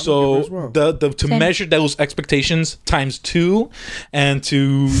giver. So as well. the to Same. measure those expectations times 2, and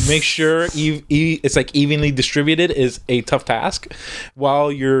to make sure it's like evenly distributed is a tough task.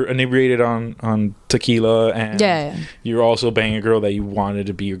 While you're inebriated on tequila and Yeah. you're also banging a girl that you wanted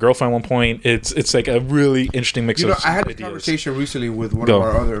to be your girlfriend at one point. It's like a really interesting mix You know, of I had this ideas. conversation recently with one Go. of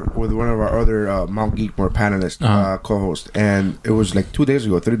our other Mount Geekmore panelists, co-host, and it was like 3 days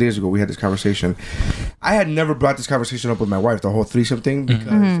ago. We had this conversation. I had never brought this conversation up with my wife, the whole threesome thing,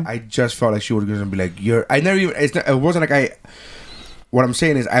 because I just felt like she was gonna be like, "You're." I never even. It wasn't like I. What I'm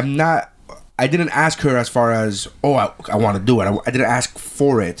saying is, I'm not. I didn't ask her as far as, oh, I want to do it. I didn't ask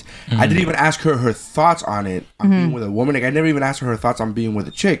for it. I didn't even ask her thoughts on it, on being with a woman. Like, I never even asked her thoughts on being with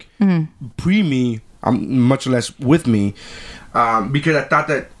a chick. Pre-me, much less with me, because I thought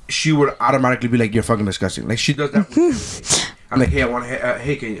that she would automatically be like, you're fucking disgusting. Like, she does that with everything. I'm like, hey, I want to,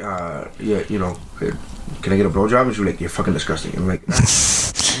 hey, can, yeah, you know, can I get a blowjob? And she's like, you're fucking disgusting. I'm like,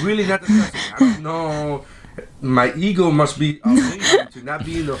 that's really not disgusting. I don't know. My ego must be amazing to not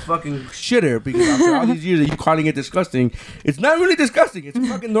be in the fucking shitter, because after all these years of you calling it disgusting, it's not really disgusting. It's a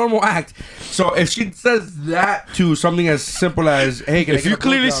fucking normal act. So if she says that to something as simple as, hey, can I If get you a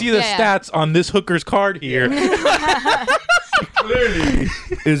clearly blowjob? see the Yeah. stats on this hooker's card here, clearly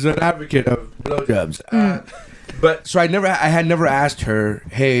is an advocate of blowjobs. But so I had never asked her,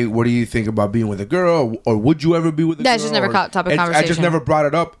 hey, what do you think about being with a girl, or would you ever be with a girl? That's just never Or- topic I just conversation. never brought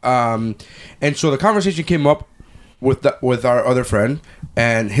it up. And so the conversation came up with our other friend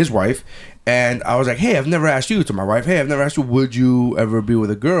and his wife. And I was like, hey, I've never asked you, to my wife, hey, I've never asked you, would you ever be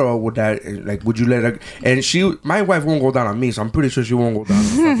with a girl? Would that, like, would you let her? And my wife won't go down on me, so I'm pretty sure she won't go down on the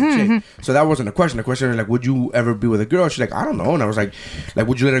fucking chick. So that wasn't the question. The question is, like, would you ever be with a girl? She's like, I don't know. And I was like,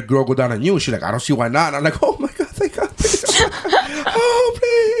 would you let a girl go down on you? And she's like, I don't see why not. And I'm like, oh my God, thank God. Oh,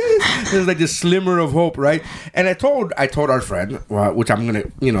 please. There's like this slimmer of hope, right? And I told our friend, which I'm going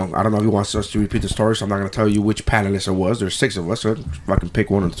to, you know, I don't know if he wants us to repeat the story, so I'm not going to tell you which panelist it was. There's 6 of us, so I can pick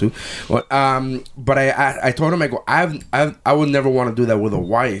one or two. But I told him, I go, I would never want to do that with a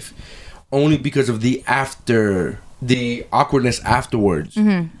wife, only because of the awkwardness afterwards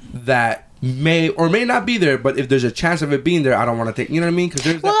that may or may not be there. But if there's a chance of it being there, I don't want to take, you know what I mean? Because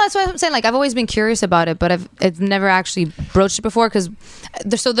there's Well, that's what I'm saying. Like, I've always been curious about it, but I've never actually broached it before, because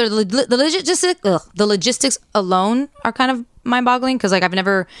the logistics alone are kind of mind-boggling. Because like I've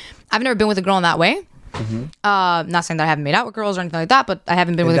never been with a girl in that way. Not saying that I haven't made out with girls or anything like that, but I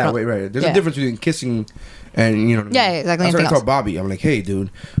haven't been with a that girl. way, right? There's Yeah. a difference between kissing and, you know what I mean? Yeah, exactly. That's what I Anything told Bobby. I'm like, hey, dude,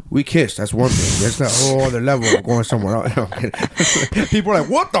 we kissed. That's one thing. That's a whole other level of going somewhere else. People are like,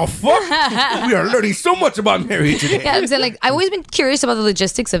 what the fuck? We are learning so much about marriage today. Yeah, I'm saying, like, I've always been curious about the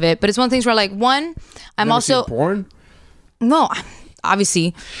logistics of it, but it's one of the things where, like, one, I'm Never also seen porn, no,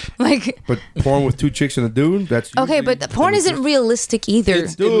 obviously, like, but porn with 2 chicks and a dude. That's okay, usually but the porn isn't realistic either.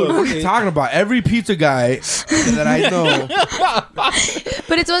 Dude, what are you talking about? Every pizza guy that I know,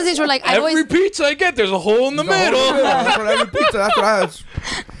 But it's one of the things where, like, I every always pizza I get, there's a hole in the middle. That's what every pizza. That's what I.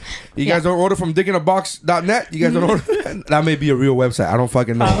 You guys don't order from dickinabox.net? You guys don't order? That may be a real website. I don't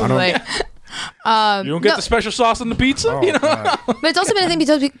fucking know. I don't. like, You don't get No. the special sauce on the pizza, Oh, you know? God. but it's also been a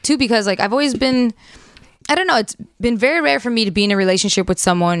thing too, because like I've always been, I don't know, it's been very rare for me to be in a relationship with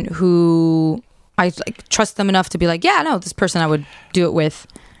someone who I like trust them enough to be like, yeah, no, this person I would do it with,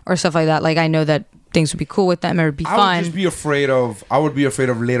 or stuff like that. Like, I know that things would be cool with them or be I would fun. just be afraid of. I would be afraid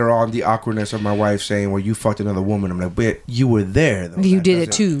of later on the awkwardness of my wife saying, "Well, you fucked another woman." I'm like, but you were there. Though. You did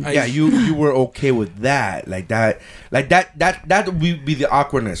That's it too. Yeah, you were okay with that. Like that would be the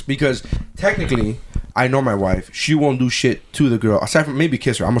awkwardness, because technically, I know my wife. She won't do shit to the girl aside from maybe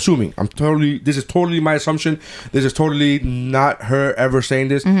kiss her. I'm assuming. This is totally my assumption. This is totally not her ever saying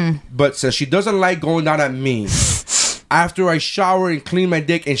this. But since she doesn't like going down at me. After I shower and clean my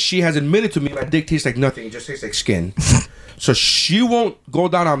dick, and she has admitted to me my dick tastes like nothing, it just tastes like skin. So she won't go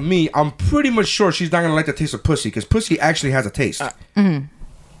down on me. I'm pretty much sure she's not gonna like the taste of pussy, because pussy actually has a taste.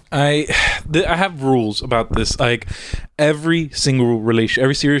 I have rules about this. Like every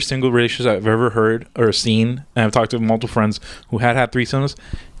serious single relationship I've ever heard or seen, and I've talked to multiple friends who had threesomes.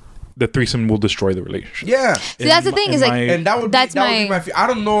 The threesome will destroy the relationship. Yeah. See, that's the thing, is like, And that would That's be my fear. I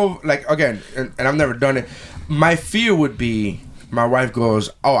don't know, like, again, and I've never done it. My fear would be my wife goes,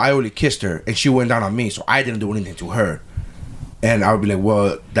 oh, I only kissed her, and she went down on me, so I didn't do anything to her. And I would be like,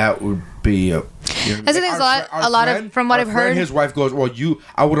 well, that would be a... You know, That's the thing, a lot of- from what I've heard- his wife goes, well,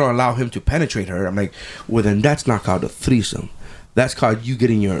 I wouldn't allow him to penetrate her. I'm like, well, then that's not called a threesome. That's called you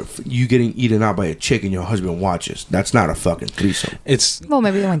getting eaten out by a chick and your husband watches. That's not a fucking threesome. It's well,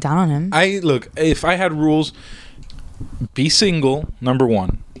 maybe they went down on him. look, if I had rules, be single, number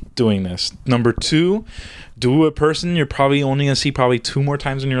one. doing this. Number 2, do a person you're probably only gonna see probably 2 more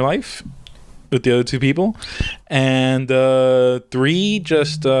times in your life with the other 2 people. And 3,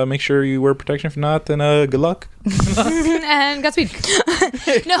 just make sure you wear protection. If not, then good luck. And Godspeed.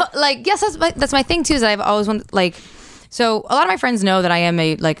 No, like, yes, that's my thing too. Is I've always wanted, like, so a lot of my friends know that I am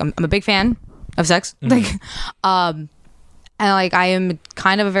I'm a big fan of sex. Like, and like I am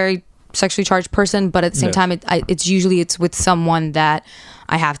kind of a very sexually charged person, but at the same time, it's usually with someone that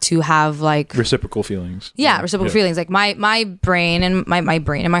I have to have like reciprocal feelings. Yeah, reciprocal feelings. Like my brain and my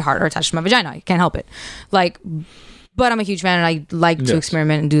brain and my heart are attached to my vagina. I can't help it. Like, but I'm a huge fan and I like to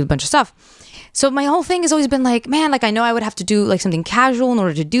experiment and do a bunch of stuff. So my whole thing has always been like, man, like I know I would have to do like something casual in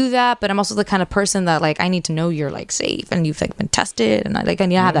order to do that, but I'm also the kind of person that like I need to know you're like safe and you've like been tested, and I need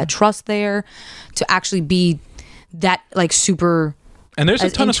to have that trust there to actually be that like super. And there's a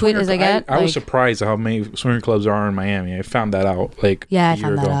ton of swinger clubs. I was surprised at how many swinger clubs there are in Miami. I found that out like a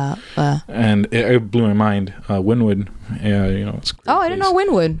year ago. And it blew my mind. Wynwood, it's oh, I didn't know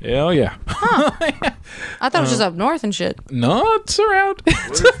Wynwood. Yeah, yeah. Huh. I thought it was just up north and shit. No, it's around.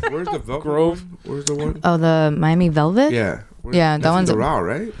 Where's the Velvet Grove? Where's the one? Oh, the Miami Velvet. Yeah. That one's in Doral,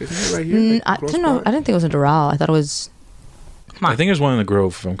 right? Isn't it right here? I don't know. I didn't think it was in Doral. I thought it was. I think there's one in the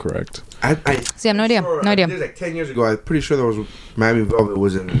Grove, if I'm correct. I have no idea. No idea. It was like 10 years ago. I'm pretty sure there was Miami Velvet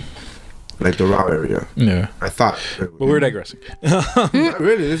was in like the Doral area. Yeah. I thought. But we're digressing. Not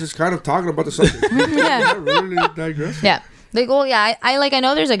really. This is kind of talking about the subject. Yeah. Really digressing. Yeah. Like, well, yeah. I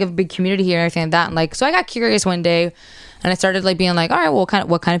know there's like a big community here and everything like that. And like, so I got curious one day and I started like being like, all right, well,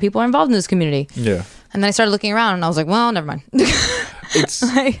 what kind of people are involved in this community? Yeah. And then I started looking around and I was like, well, never mind. It's.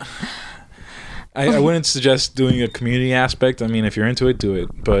 Like, I wouldn't suggest doing a community aspect. I mean, if you're into it, do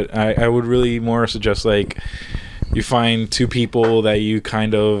it. But I would really more suggest like you find 2 people that you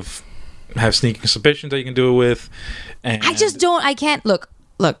kind of have sneaking suspicions that you can do it with. And I can't look.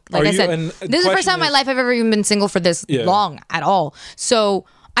 Like I said, this is the first time in my life I've ever even been single for this long at all. So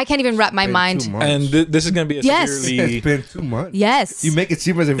I can't even wrap my mind. And this is going to be a severely... It's been 2 months. Yes. You make it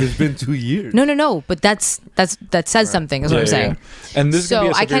seem as if it's been 2 years. No. But that says something. Is what I'm saying. And this is gonna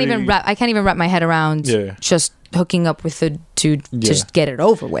be a severely... I can't even wrap my head around just hooking up with the dude to just get it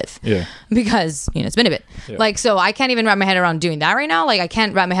over with. Yeah. Because it's been a bit. Yeah. Like, so I can't even wrap my head around doing that right now. Like, I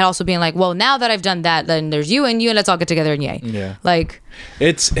can't wrap my head also being like, well, now that I've done that, then there's you and let's all get together and yay. Yeah. Like,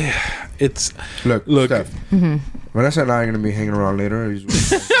 it's look. Steph, Vanessa and I are gonna be hanging around later.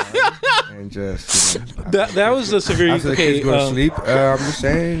 And just that was a severe. After the kids go to sleep, I'm just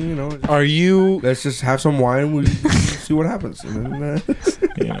saying, are you? Let's just have some wine. We see what happens. And then,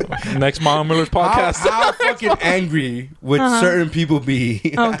 next Mom Miller's podcast. How fucking angry would certain people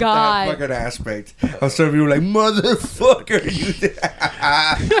be? Oh God! That fucking aspect. Of certain people like motherfucker.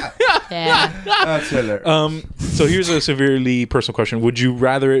 Yeah. That's hilarious. So here's a severely personal question: would you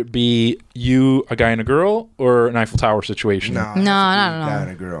rather it be you, a guy and a girl, or an Eiffel Tower situation? No. Guy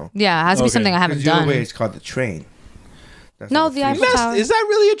and a girl. Yeah, it has to be something I haven't done. The way it's called the train. No, the Eiffel Tower. Is that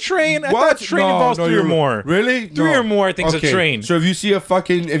really a train? I thought train involves 3 or more. Really? 3 or more, I think, is a train. So if you see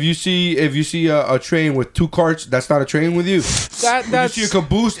a train with 2 carts, that's not a train with you. That's you see a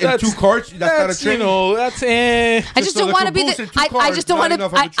caboose and 2 carts, that's not a train. I just don't want to be the. I just don't want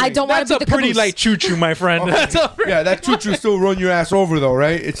to. I don't want to be the caboose. That's a pretty light choo choo, my friend. Yeah, that choo choo still run your ass over though,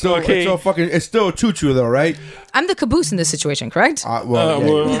 right? It's still it's still a choo choo though, right? I'm the caboose in this situation, correct? I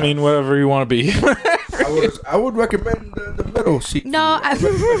mean, whatever you want to be. I would recommend the middle seat. No,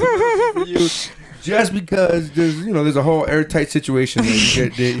 just because there's a whole airtight situation.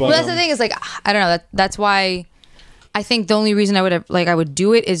 Well, that's the thing is like I don't know. That's why I think the only reason I would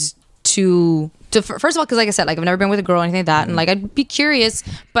do it is to first of all, because like I said, like I've never been with a girl or anything like that, and like I'd be curious,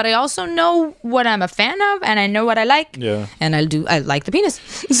 but I also know what I'm a fan of, and I know what I like. Yeah. And I like the penis,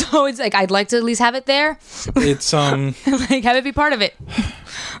 so it's like I'd like to at least have it there. It's like have it be part of it.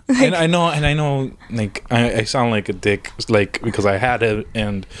 And I know, like I sound like a dick, like because I had it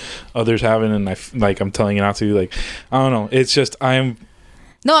and others haven't, and I'm telling you not to. Like I don't know. It's just I'm.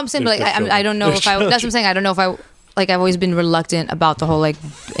 No, I'm saying, but like I don't know if I. That's what I'm saying. I don't know if I. Like I've always been reluctant about the whole like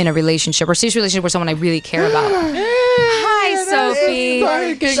in a relationship or serious relationship with someone I really care about. Hi, Sophie.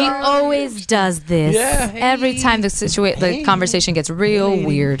 She always does this. Yeah, every time the conversation gets real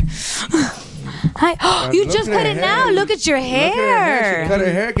weird. Hi. You just cut it now. Look at your hair. She cut her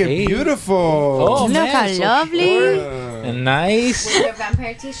hair, get beautiful. Oh, look how lovely. And nice. With a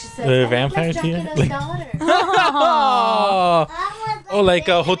vampire tea, she said. The vampire tea. Oh, like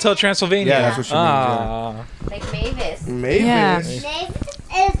Hotel Transylvania. Yeah, that's what she means. Like Mavis. Yeah. Mavis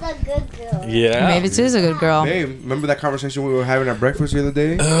is a good girl. Yeah. Mavis is a good girl. Hey, remember that conversation we were having at breakfast the other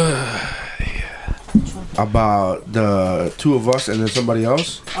day? about the two of us and then somebody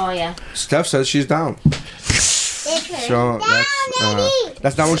else. Oh yeah. Steph says she's down. So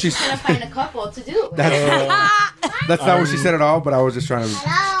that's not what she's. Trying to find a couple to do it with. That's not what she said at all. But I was just trying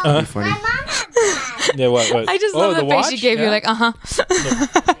to be funny. Yeah, what? I just love the face she gave you. Like,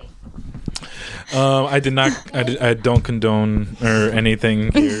 I did not. I don't condone or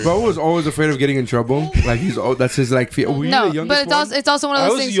anything here. Bo was always afraid of getting in trouble. Like that's his like. Were you the No, youngest but it's also one of I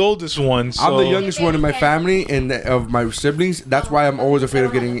those was things. the oldest one. So I'm the youngest one in my family and of my siblings. That's why I'm always afraid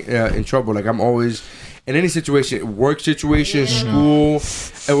of getting in trouble. Like I'm always in any situation, work situation, school,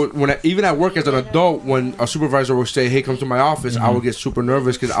 and even at work as an adult, when a supervisor would say, "Hey, come to my office," I would get super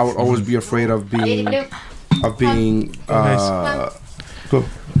nervous because I would always be afraid of being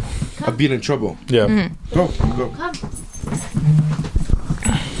in trouble. Yeah. Go. I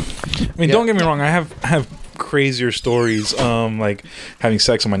mean, don't get me wrong. I have crazier stories, like having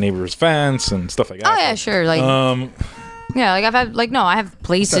sex on my neighbor's fence and stuff like that. Oh yeah, sure. Like yeah, like I've had I have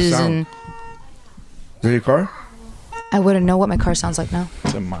places sound? and Is that your car? I wouldn't know what my car sounds like now.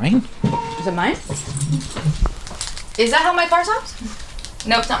 Is it mine? Is it mine? Is that how my car sounds?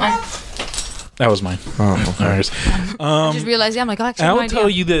 No, it's not mine. That was mine. Oh, okay. I just realized. Yeah, I'm like, oh, actually, And I no will idea. tell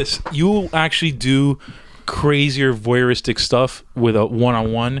you this: you will actually do crazier voyeuristic stuff with a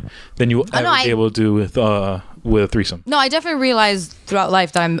one-on-one than you will ever be able to do with a threesome. No, I definitely realized throughout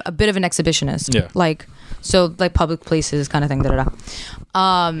life that I'm a bit of an exhibitionist. Yeah. Like, so like public places kind of thing. You don't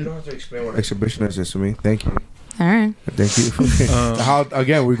have to explain what exhibitionist is to me. Thank you. All right. Thank you. How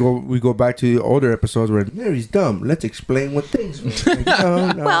again? We go back to the older episodes where Mary's dumb. Let's explain what things. Mean. Like,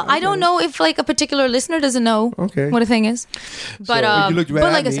 no, Well, I don't know if like a particular listener doesn't know what a thing is, but you looked right but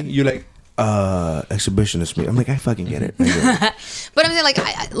at like I me. said, You're like exhibitionist me. I'm like I fucking get it. but I'm saying like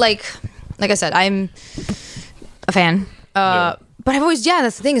like I said, I'm a fan. But I've always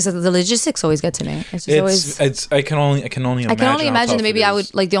that's the thing is that the logistics always get to me. It's just always. I can only imagine. I can only how imagine that tough maybe it I is.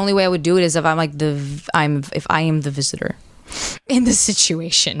 would like the only way I would do it is if I'm like if I am the visitor in the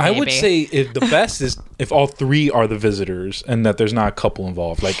situation. I would maybe. say the best is if all three are the visitors and that there's not a couple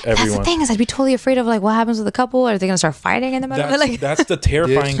involved. Like That's everyone. the thing is I'd be totally afraid of like what happens with the couple. Are they gonna start fighting in the middle? That's, Like that's the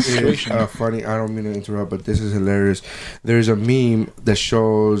terrifying This situation. is funny. I don't mean to interrupt, but this is hilarious. There's a meme that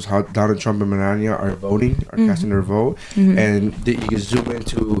shows how Donald Trump and Melania are voting, are casting their vote, and you can zoom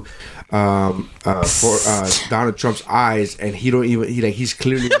into Donald Trump's eyes, and he's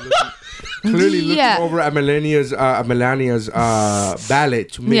clearly looking over at Melania's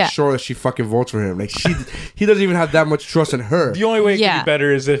ballot to make sure that she fucking votes for him. Like he doesn't even have that much trust in her. The only way it could be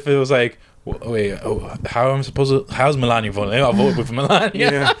better is if it was like, how's Melania voting? Maybe I'll vote with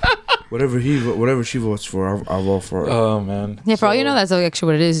Melania. Yeah. Whatever she votes for, I'll vote for her. Oh man. Yeah, for all you know, that's actually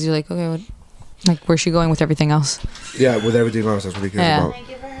what it is. You're like, okay, where's she going with everything else? Yeah, with everything else, that's what he cares about. Can I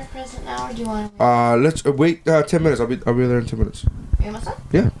give her her present now, or do you want to? Let's wait 10 minutes. I'll be there in 10 minutes. You almost done?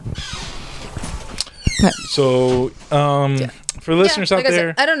 Yeah. So, for listeners out I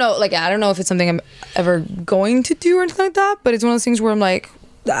there, said, I don't know. Like, I don't know if it's something I'm ever going to do or anything like that. But it's one of those things where I'm like,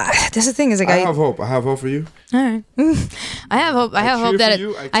 that's the thing is like I have hope. I have hope for you. All right. I have hope. I have hope that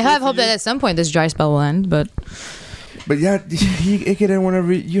that at some point this dry spell will end. But yeah, it can end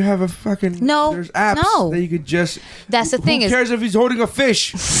whenever you have a fucking. No. There's apps that you could just. That's the thing. Who cares if he's holding a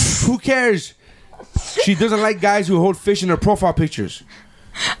fish? Who cares? She doesn't like guys who hold fish in their profile pictures.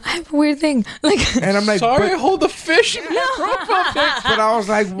 I have a weird thing. Like, and I'm like, sorry, I hold the fish in my profile picture. But I was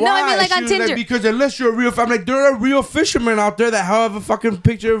like, why? No, I mean, like, She on was Tinder. Because unless you're a real, I'm like, there are real fishermen out there that have a fucking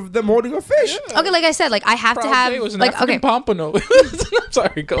picture of them holding a fish. okay, like I said, like I have to have It was an like African pompano.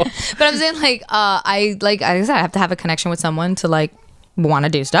 Sorry, go. But I'm saying like I said, I have to have a connection with someone to like want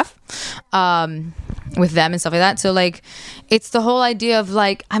to do stuff with them and stuff like that. So like it's the whole idea of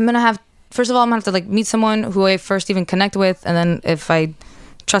like I'm gonna have first of all I'm gonna have to like meet someone who I first even connect with, and then if I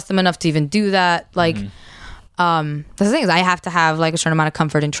trust them enough to even do that, like that's the thing is I have to have like a certain amount of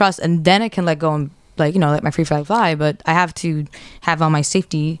comfort and trust, and then I can let go and like let my free flag fly. But I have to have all my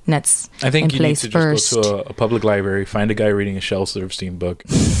safety nets I think in you need place to first. just go to a public library, find a guy reading a Shel Silverstein book,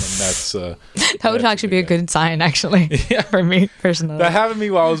 and that's that would actually be a good sign, actually, for me personally. That happened to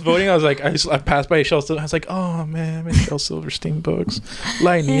me while I was voting. I was like, I passed by a Shel Silverstein. I was like, oh man, my Shel Silverstein books,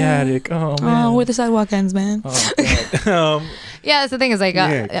 light in the attic. Oh man, where the sidewalk ends, man. Oh, God. Yeah, that's the thing is like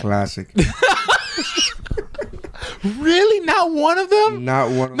Classic. Really? Not one of them?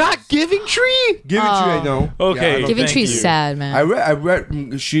 Not one. Not Giving Tree? Giving Tree, I know. Okay. Yeah, I know. Giving Thank Tree is you. sad, man. I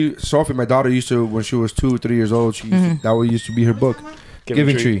read. Sophie, my daughter, used to when she was 2 or 3 years old. That used to be her book,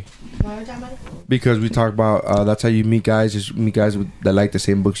 Giving Tree. Why are we talking about it? Because we talk about that's how you meet guys. Just meet guys that like the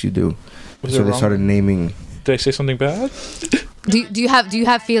same books you do. Was So it they wrong? started naming. Did I say something bad? Do you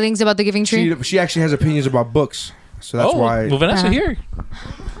have feelings about The Giving Tree? She actually has opinions about books, so that's why. Well, Vanessa here.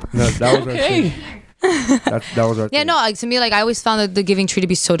 That was Okay. that was our Yeah, thing. no. Like, to me, like I always found The Giving Tree to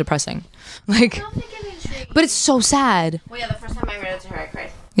be so depressing. Like, I don't think Giving Tree. but it's so sad. Well, yeah, the first time I read it to her, I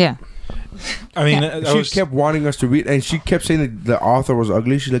cried. Yeah. I mean, She kept wanting us to read, and she kept saying that the author was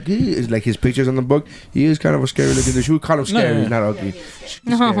ugly. She's like, it's like his pictures in the book. He is kind of a scary looking dude. She would call him scary, No. not ugly. She's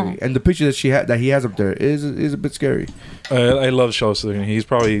scary. And the picture that he has up there is a bit scary. I love Shuster. He's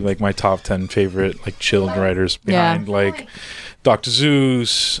probably like my top 10 favorite like children writers behind like Dr.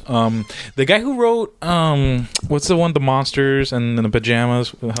 Zeus. The guy who wrote what's the one, the monsters and the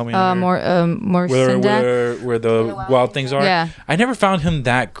pajamas? Help me out here. More Sindak. where the wild things are. Yeah. I never found him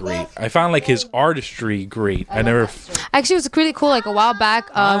that great. I found like his artistry great. I never. Actually, it was really cool. Like a while back.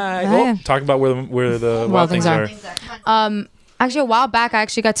 Talk about where the wild things are. Actually, a while back, I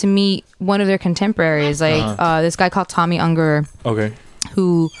actually got to meet one of their contemporaries, like this guy called Tommy Unger, Okay.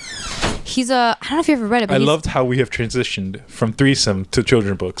 who he's I don't know if you ever read it, but I loved how we have transitioned from threesome to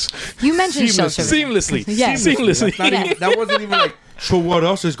children books. you mentioned Shelter. Seamlessly. Yes. Seamlessly. That's not even, that wasn't even like, so what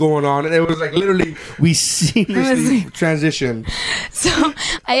else is going on? And it was like literally we seamlessly transitioned. So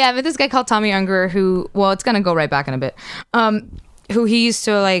I met this guy called Tommy Unger, who, well, it's gonna go right back in a bit. Who he used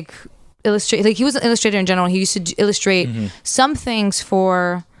to like illustrate, like he was an illustrator in general. He used to illustrate some things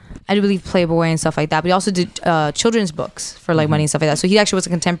for, I do believe, Playboy and stuff like that, but he also did children's books for like money and stuff like that. So he actually was a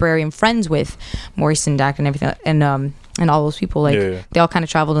contemporary and friends with Maurice Sendak and everything, and all those people. Like they all kind of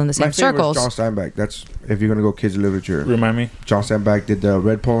traveled in the same My favorite circles. is John Steinbeck. That's if you're gonna go kids literature. Remind me. John Steinbeck did the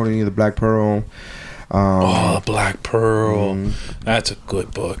Red Pony, the Black Pearl. Oh, Black Pearl. That's a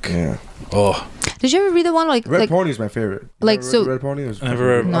good book. Yeah. Oh, Did you ever read the one like Red Pony is my favorite. like, Never read so- the Red Pony is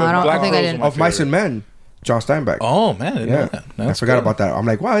never. No, I don't- I think I Pearl's didn't. my of Mice favorite. and Men. John Steinbeck. Oh man, I didn't know that. I That's forgot good. about that. I'm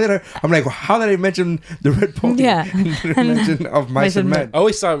like, wow, how did I mention the Red Pony? Yeah. Didn't mention of Mice and Men. I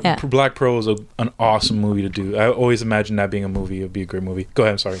always thought Yeah. Black Pearl was an awesome movie to do. I always imagined that being a movie. It'd be a great movie. Go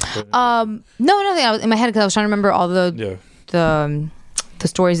ahead. I'm sorry. nothing. I was in my head because I was trying to remember all the the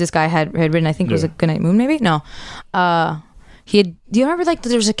stories this guy had written. I think it was a Goodnight Moon, maybe. No, he had. Do you remember like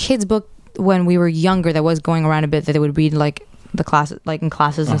there was a kid's book when we were younger that was going around a bit that they would read like the class, like in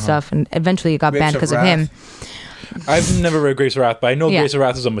classes and stuff, and eventually it got Grapes banned of because of Wrath. him. I've never read Grapes of Wrath, but I know Yeah. Grapes of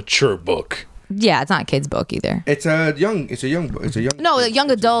Wrath is a mature book. Yeah, it's not a kid's book either. It's a young. No, a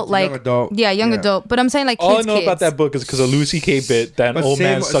young adult, like young adult. yeah, young adult. But I'm saying like All kids. I know about that book is because of Lucy K. bit, that But old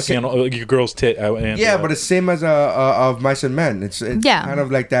man same- sucking on your girl's tit. Yeah, but it's same as of Mice and Men. It's Yeah. kind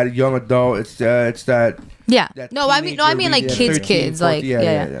of like that young adult. It's that. Yeah. that No, I mean teenager like reading kids, 13, kids. Like 14,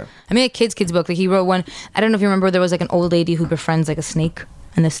 yeah. I mean a kid's book. Like he wrote one. I don't know if you remember. There was like an old lady who befriends like a snake,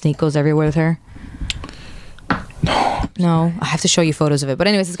 and the snake goes everywhere with her. No, I have to show you photos of it. But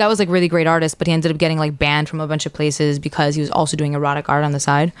anyways, this guy was like really great artist, but he ended up getting like banned from a bunch of places because he was also doing erotic art on the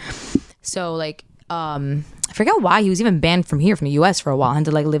side. So like, I forget why he was even banned from here, from the U.S. for a while, and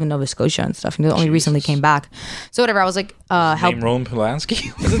to like live in Nova Scotia and stuff. And he only recently came back. So whatever, I was like, help. Name Roman Polanski.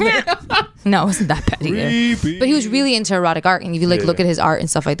 No, it wasn't that bad either. But he was really into erotic art, and if you like look at his art and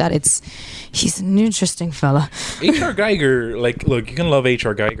stuff like that, he's an interesting fella. H.R. Geiger, like, look, you can love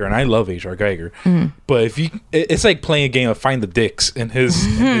H.R. Geiger, and I love H.R. Geiger, but if it's like playing a game of find the dicks in his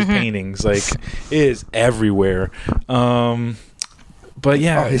paintings. Like, it is everywhere. But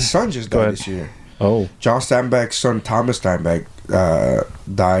yeah, his son just died this year. Oh, John Steinbeck's son, Thomas Steinbeck,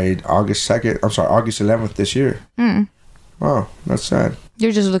 died August 11th this year. Wow, that's sad.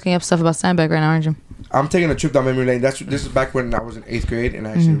 You're just looking up stuff about Steinbeck right now, aren't you? I'm taking a trip down memory lane. This is back when I was in 8th grade and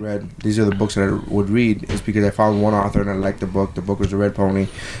I actually read. These are the books that I would read. It's because I found one author and I liked the book. The book was The Red Pony,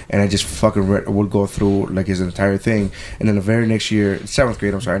 and I just fucking would go through like his entire thing. And then the very next year, 7th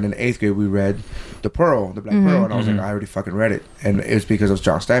grade, and then 8th grade, we read The Pearl, The Black Pearl, and I was like, I already fucking read it, and it was because of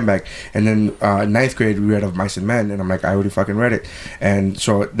John Steinbeck. And then 9th grade, we read Of Mice and Men, and I'm like, I already fucking read it. And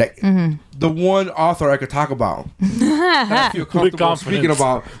so that. The one author I could talk about that I feel comfortable speaking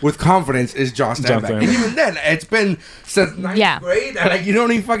about with confidence is John Steinbeck. And even then, it's been since 9th grade. And like, you know how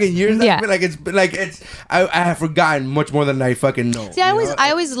many fucking years that's been? I have forgotten much more than I fucking know. See, I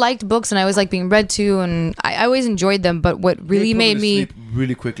always liked books, and I always liked being read to, and I always enjoyed them. But what really made me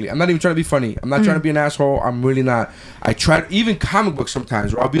really quickly. I'm not even trying to be funny. I'm not trying to be an asshole. I'm really not. I try even comic books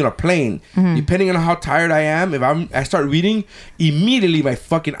sometimes where I'll be on a plane. Depending on how tired I am, if I start reading, immediately my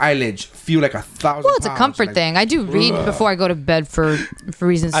fucking eyelids feel like 1,000 well, it's a pounds. comfort Like, thing. I do read before I go to bed for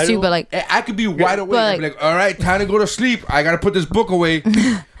reasons too. But like, I could be wide awake. I'd be like, all right, time to go to sleep. I gotta put this book away.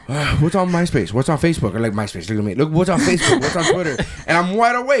 What's on MySpace? What's on Facebook? I like MySpace. Look at me. Look what's on Facebook. What's on Twitter? And I'm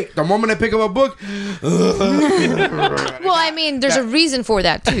wide awake. The moment I pick up a book. well, I mean, there's a reason for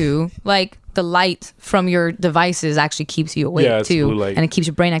that too. Like the light from your devices actually keeps you awake Yeah, it's too, blue light. and it keeps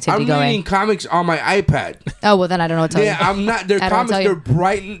your brain activity I'm going. reading comics on my iPad. Oh well, then I don't know what to tell Yeah, you. I'm not. They're I don't comics. tell you. They're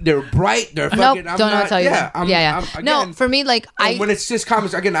bright. They're bright. They're Nope, fucking. don't know what to tell you. Yeah, then. Yeah. No, again, for me, like and when it's just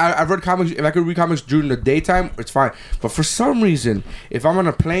comics, again, I've read comics. If I could read comics during the daytime, it's fine. But for some reason, if I'm on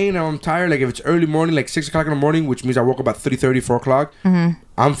a plane and I'm tired, like if it's early morning, like 6 o'clock in the morning, which means I woke up at 3:30, 4 o'clock,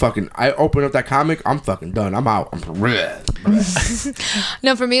 I'm fucking. I open up that comic, I'm fucking done. I'm out.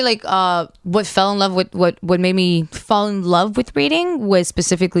 No, for me, like what fell in love with what made me fall in love with reading was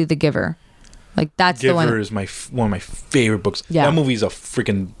specifically The Giver. Like that's the Giver one. is one of my favorite books. Yeah. That movie's a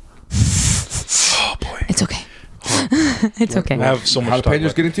freaking. Oh boy. It's okay. It's okay. I have so much to talk Jalapenos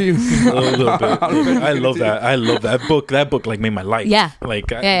about. getting to you. A little bit. I love that. I love that book. That book like made my life. Yeah. Like,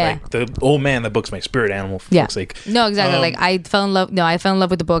 Yeah. like the old man. That book's my spirit animal. For Yeah. fuck's sake. No, exactly. Like I fell in love. No, I fell in love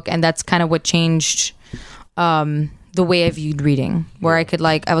with the book, and that's kind of what changed the way I viewed reading. Where I could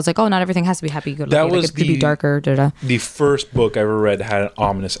I was like, oh, not everything has to be happy. Good. That Like, was it could be the- darker. Da-da. The first book I ever read had an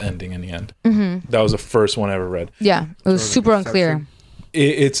ominous ending in the end. Mm-hmm. That was the first one I ever read. Yeah, it was super unclear.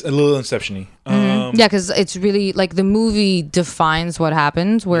 It's a little Inception-y. Yeah, because it's really like the movie defines what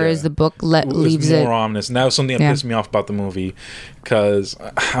happens, whereas Yeah. the book leaves more it. ominous. And that was something that Yeah. pissed me off about the movie because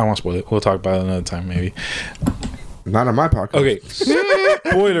I don't want to spoil it. We'll talk about it another time, maybe. Not on my podcast. Okay.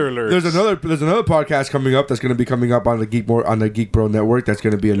 Spoiler alert. There's another podcast coming up that's going to be coming up on the Geek Bro Network. That's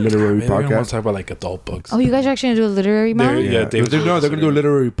going to be a literary Maybe we want to podcast. talk about like adult books. Oh, you guys are actually gonna do a literary They're- manga? yeah, David's they're gonna going to do a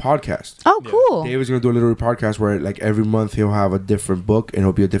literary podcast. Oh, cool. David's going to do a literary podcast where like every month he'll have a different book and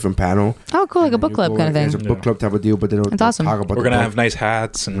it'll be a different panel. Oh, cool, like a book club kind of It's thing. a book club type of deal, but then That's awesome. talk about We're the gonna book. have nice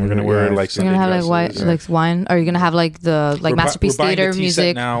hats and we're gonna Yeah, wear yeah. like You're gonna have like dresses. like wine. Are you gonna have like the We're masterpiece we're buying theater the tea music?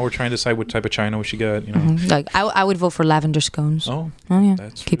 set now. We're trying to decide what type of china we should get. You know. Like I would vote for lavender scones. Oh, yeah,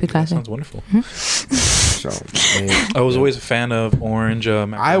 that's keep it that classy. sounds wonderful. So, I was always a fan of orange. I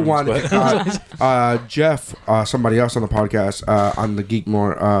macarons, wanted but- Jeff, somebody else on the podcast, on the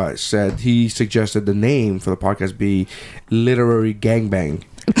Geekmore, said he suggested the name for the podcast be Literary Gangbang,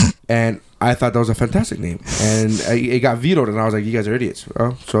 and I thought that was a fantastic name, and it got vetoed, and I was like, "You guys are idiots."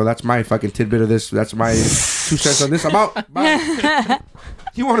 Well, so that's my fucking tidbit of this. That's my 2 cents on this. I'm out. Bye.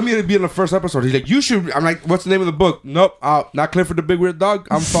 He wanted me to be in the first episode. He's like, "You should." I'm like, "What's the name of the book?" Nope. Not Clifford the Big Weird Dog.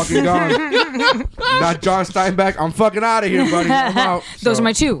 I'm fucking gone. Not John Steinbeck. I'm fucking out of here, buddy. I'm out. Those So, are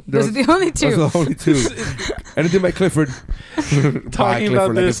my two. Those are the only two. Those are the only two. Anything by Clifford. Talking Clifford, about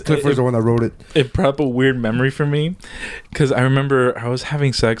like this, if Clifford's the one that wrote it. It brought up a weird memory for me because I remember I was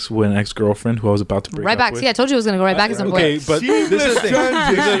having sex with an ex-girlfriend who I was about to break Right up back. with. See, I told you I was gonna go right back at some Okay, point. but this is the thing.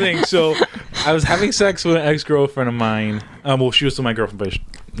 This is the thing. So I was having sex with an ex-girlfriend of mine. Well, she was still my girlfriend, but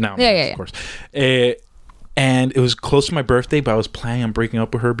now, Yeah. of course. And it was close to my birthday, but I was planning on breaking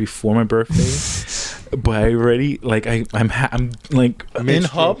up with her before my birthday. But I already I'm like in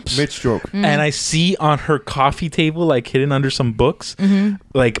hubs, Mid-stroke. and I see on her coffee table, like hidden under some books,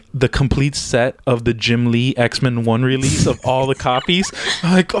 like the complete set of the Jim Lee X-Men 1 release of all the copies.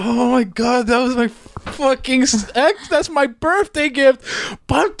 I'm like, oh my god, that was my fucking ex. That's my birthday gift.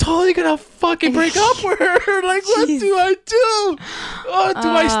 But I'm totally gonna fucking break up with her. Like, what do I do? Oh, do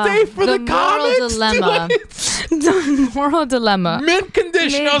I stay for the moral comics? dilemma. The moral dilemma. Mint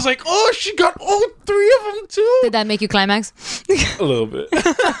condition. I was like, oh, she got all 3 of them too. Did that make you climax? A little bit.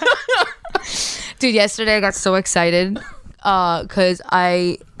 Dude, yesterday I got so excited because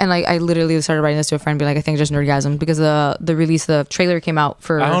I literally started writing this to a friend, be like, I think just nerdgasm because the release, the trailer came out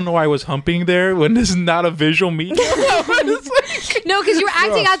for. I don't know why I was humping there when this is not a visual medium. No, because you were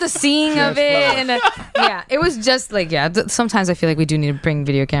acting out the seeing of it, and yeah, it was just like sometimes I feel like we do need to bring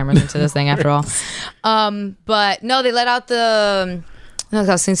video cameras into this thing after all. But no, they let out the. No, I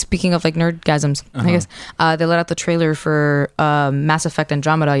was saying, speaking of like nerdgasms, I guess they let out the trailer for Mass Effect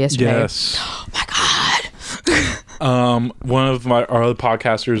Andromeda yesterday. Yes. Oh my god. One of our other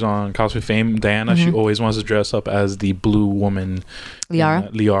podcasters on Cosplay Fame, Diana, she always wants to dress up as the blue woman.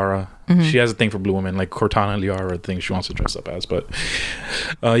 Liara? Liara. She has a thing for blue women, like Cortana and Liara, the thing she wants to dress up as. But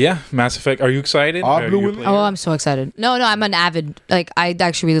yeah, Mass Effect. Are you excited? All Are blue you a women? player? Oh, I'm so excited. No, I'm an avid. Like, I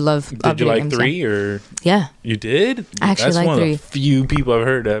actually really love. Did you like 3 or Yeah. you did? I actually That's like one 3. of the few people I've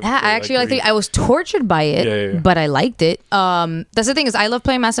heard that. Yeah, I actually like 3. I was tortured by it, Yeah. but I liked it. That's the thing is I love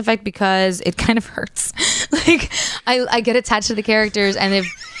playing Mass Effect because it kind of hurts. Like I get attached to the characters, and if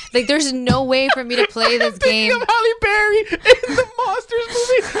like there's no way for me to play this game. Of Halle Berry in the Monsters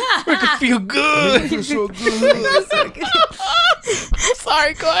movie. Make it feel good. Feels so good.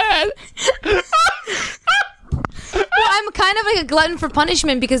 Sorry, go ahead. Well, I'm kind of like a glutton for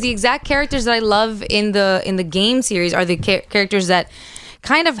punishment because the exact characters that I love in the game series are the characters that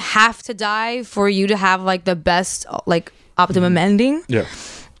kind of have to die for you to have like the best like optimum ending. Yeah.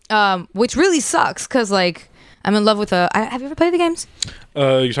 which really sucks because like I'm in love with have you ever played the games?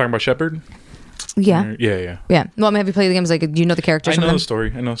 You're talking about Shepard? Yeah. Yeah. Well, I mean, have you played the games? Like, do you know the characters? I from know them?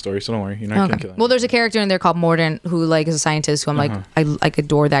 the story, so don't worry. You're not gonna kill him. Well, there's a character in there called Mordin who like is a scientist who I'm like I like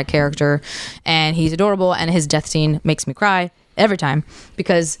adore that character, and he's adorable, and his death scene makes me cry every time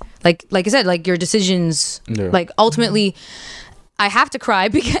because like I said, like your decisions, like ultimately. I have to cry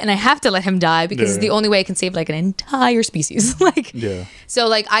and I have to let him die because it's the only way I can save like an entire species. So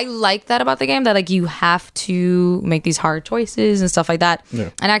like I like that about the game that like you have to make these hard choices and stuff like that.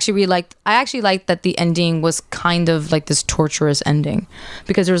 And I actually liked that the ending was kind of like this torturous ending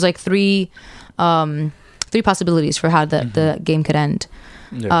because there was like three possibilities for how the game could end.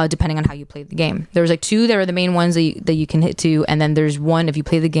 Depending on how you played the game. There was like two that are the main ones that you can hit to, and then there's one if you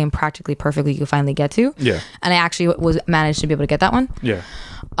play the game practically perfectly you can finally get to. And I actually managed to be able to get that one.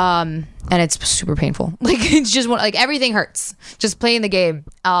 And it's super painful. Like it's just like everything hurts just playing the game.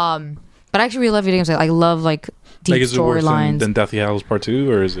 But I actually really love video games. I love like deep like, is it worse storylines. than Deathly Hallows Part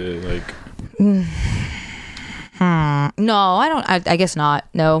 2, or is it like? No, I don't. I guess not.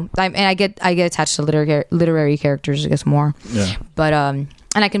 No, I get attached to literary characters. I guess more. But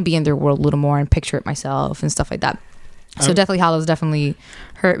and I can be in their world a little more and picture it myself and stuff like that. So Deathly Hallows definitely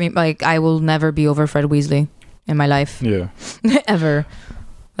hurt me. Like I will never be over Fred Weasley in my life. Ever.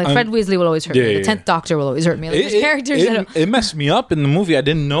 Like Fred Weasley will always hurt me. The 10th Doctor will always hurt me. Like, there's characters it messed me up in the movie. I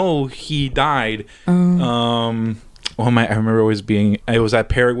didn't know he died. I remember always being. I was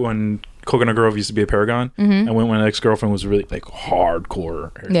at when Coconut Grove used to be a Paragon. I went when an ex-girlfriend was really like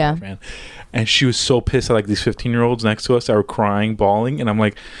hardcore Harry Potter fan. And she was so pissed at like these 15-year-olds next to us that were crying, bawling, and I'm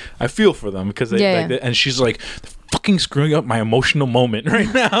like, I feel for them because and she's like, they're fucking screwing up my emotional moment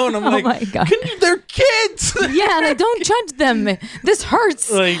right now, and I'm like, my God. They're kids. Like don't judge them. This hurts.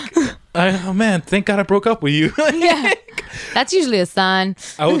 Like, oh man, thank God I broke up with you. That's usually a sign.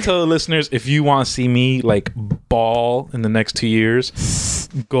 I will tell the listeners, if you want to see me like bawl in the next 2 years,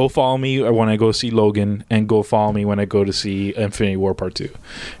 go follow me when I go see Logan, and go follow me when I go to see Infinity War Part 2,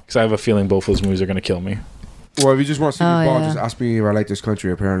 because I have a feeling both of those movies are going to kill me. Well, if you just want to see me ball, just ask me if I like this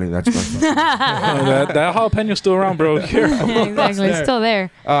country. Apparently, that's my that jalapeno's still around, bro. Exactly, it's still there.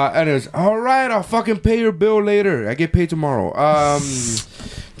 Anyways, all right, I'll fucking pay your bill later. I get paid tomorrow.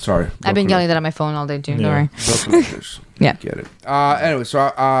 Sorry, I've been yelling that on my phone all day too. Don't worry. Bill collectors. Yeah. Get it. Anyway, so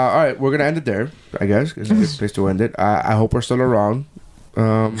all right, we're gonna end it there. I guess it's a good place to end it. I hope we're still around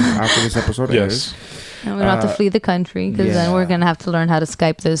after this episode airs. And we don't have to flee the country because then we're gonna have to learn how to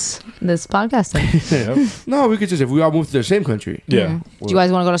Skype this podcast thing. No, we could just, if we all move to the same country. Do you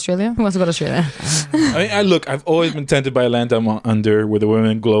guys want to go to Australia? Who wants to go to Australia? I mean, I've always been tempted by Land Down Under, where the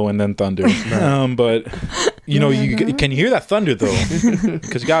women glow and then thunder. But you know, can you hear that thunder though?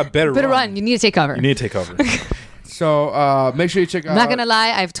 Because you got better run. You need to take cover. So make sure you check out. I'm not gonna lie,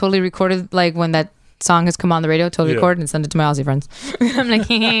 I've totally recorded like when that song has come on the radio, totally recorded and send it to my Aussie friends. I'm like,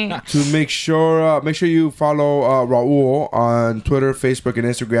 to make sure you follow Raul on Twitter, Facebook, and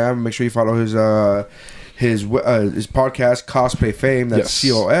Instagram. Make sure you follow his podcast, Cosplay Fame. That's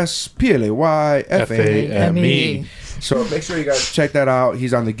COSPLAYFAME. So make sure you guys check that out.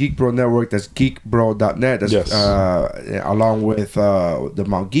 He's on the Geek Bro Network. That's geekbro.net. That's along with the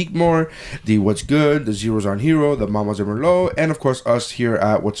Mount Geekmore, the What's Good, the Zeros on Hero, the Mamas and Merlot, and of course us here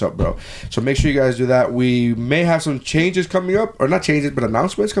at What's Up Bro. So make sure you guys do that. We may have some changes coming up, or not changes, but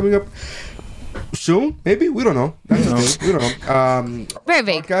announcements coming up soon. Maybe, we don't know. That's the thing. We don't know. Very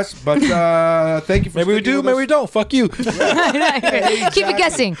vague. Podcast, but thank you for. Maybe we do. Maybe we don't. Fuck you. Keep it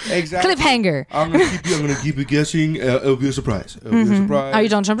guessing. Exactly. Cliffhanger. I'm gonna keep you guessing. It'll be a surprise. Are you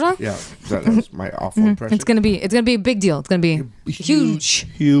Donald Trump now? Yeah, that's my awful impression. It's gonna be a big deal. It's gonna be huge.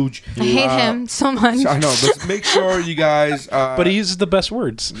 I hate him so much. I know, but make sure you guys. But he uses the best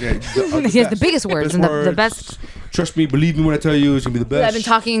words. He has the biggest words and the best. Trust me, believe me when I tell you, it's gonna be the best. I've been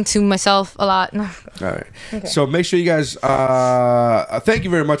talking to myself a lot. All right. Okay. So make sure you guys. Thank you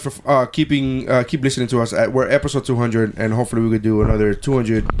very much for keep listening to us. We're episode 200, and hopefully we could do another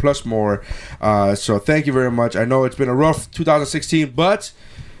 200 plus more. So thank you very much. I know it's been a rough 2016, but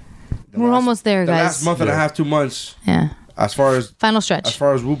we're almost there, guys. The last month and a half, 2 months. Yeah. As far as final stretch, as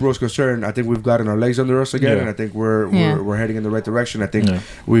far as Woo Bro's concerned, I think we've gotten our legs under us again, and I think we're heading in the right direction. I think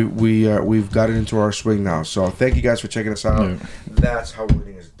we've gotten into our swing now. So thank you guys for checking us out. That's how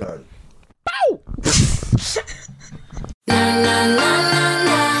winning is done. Bow.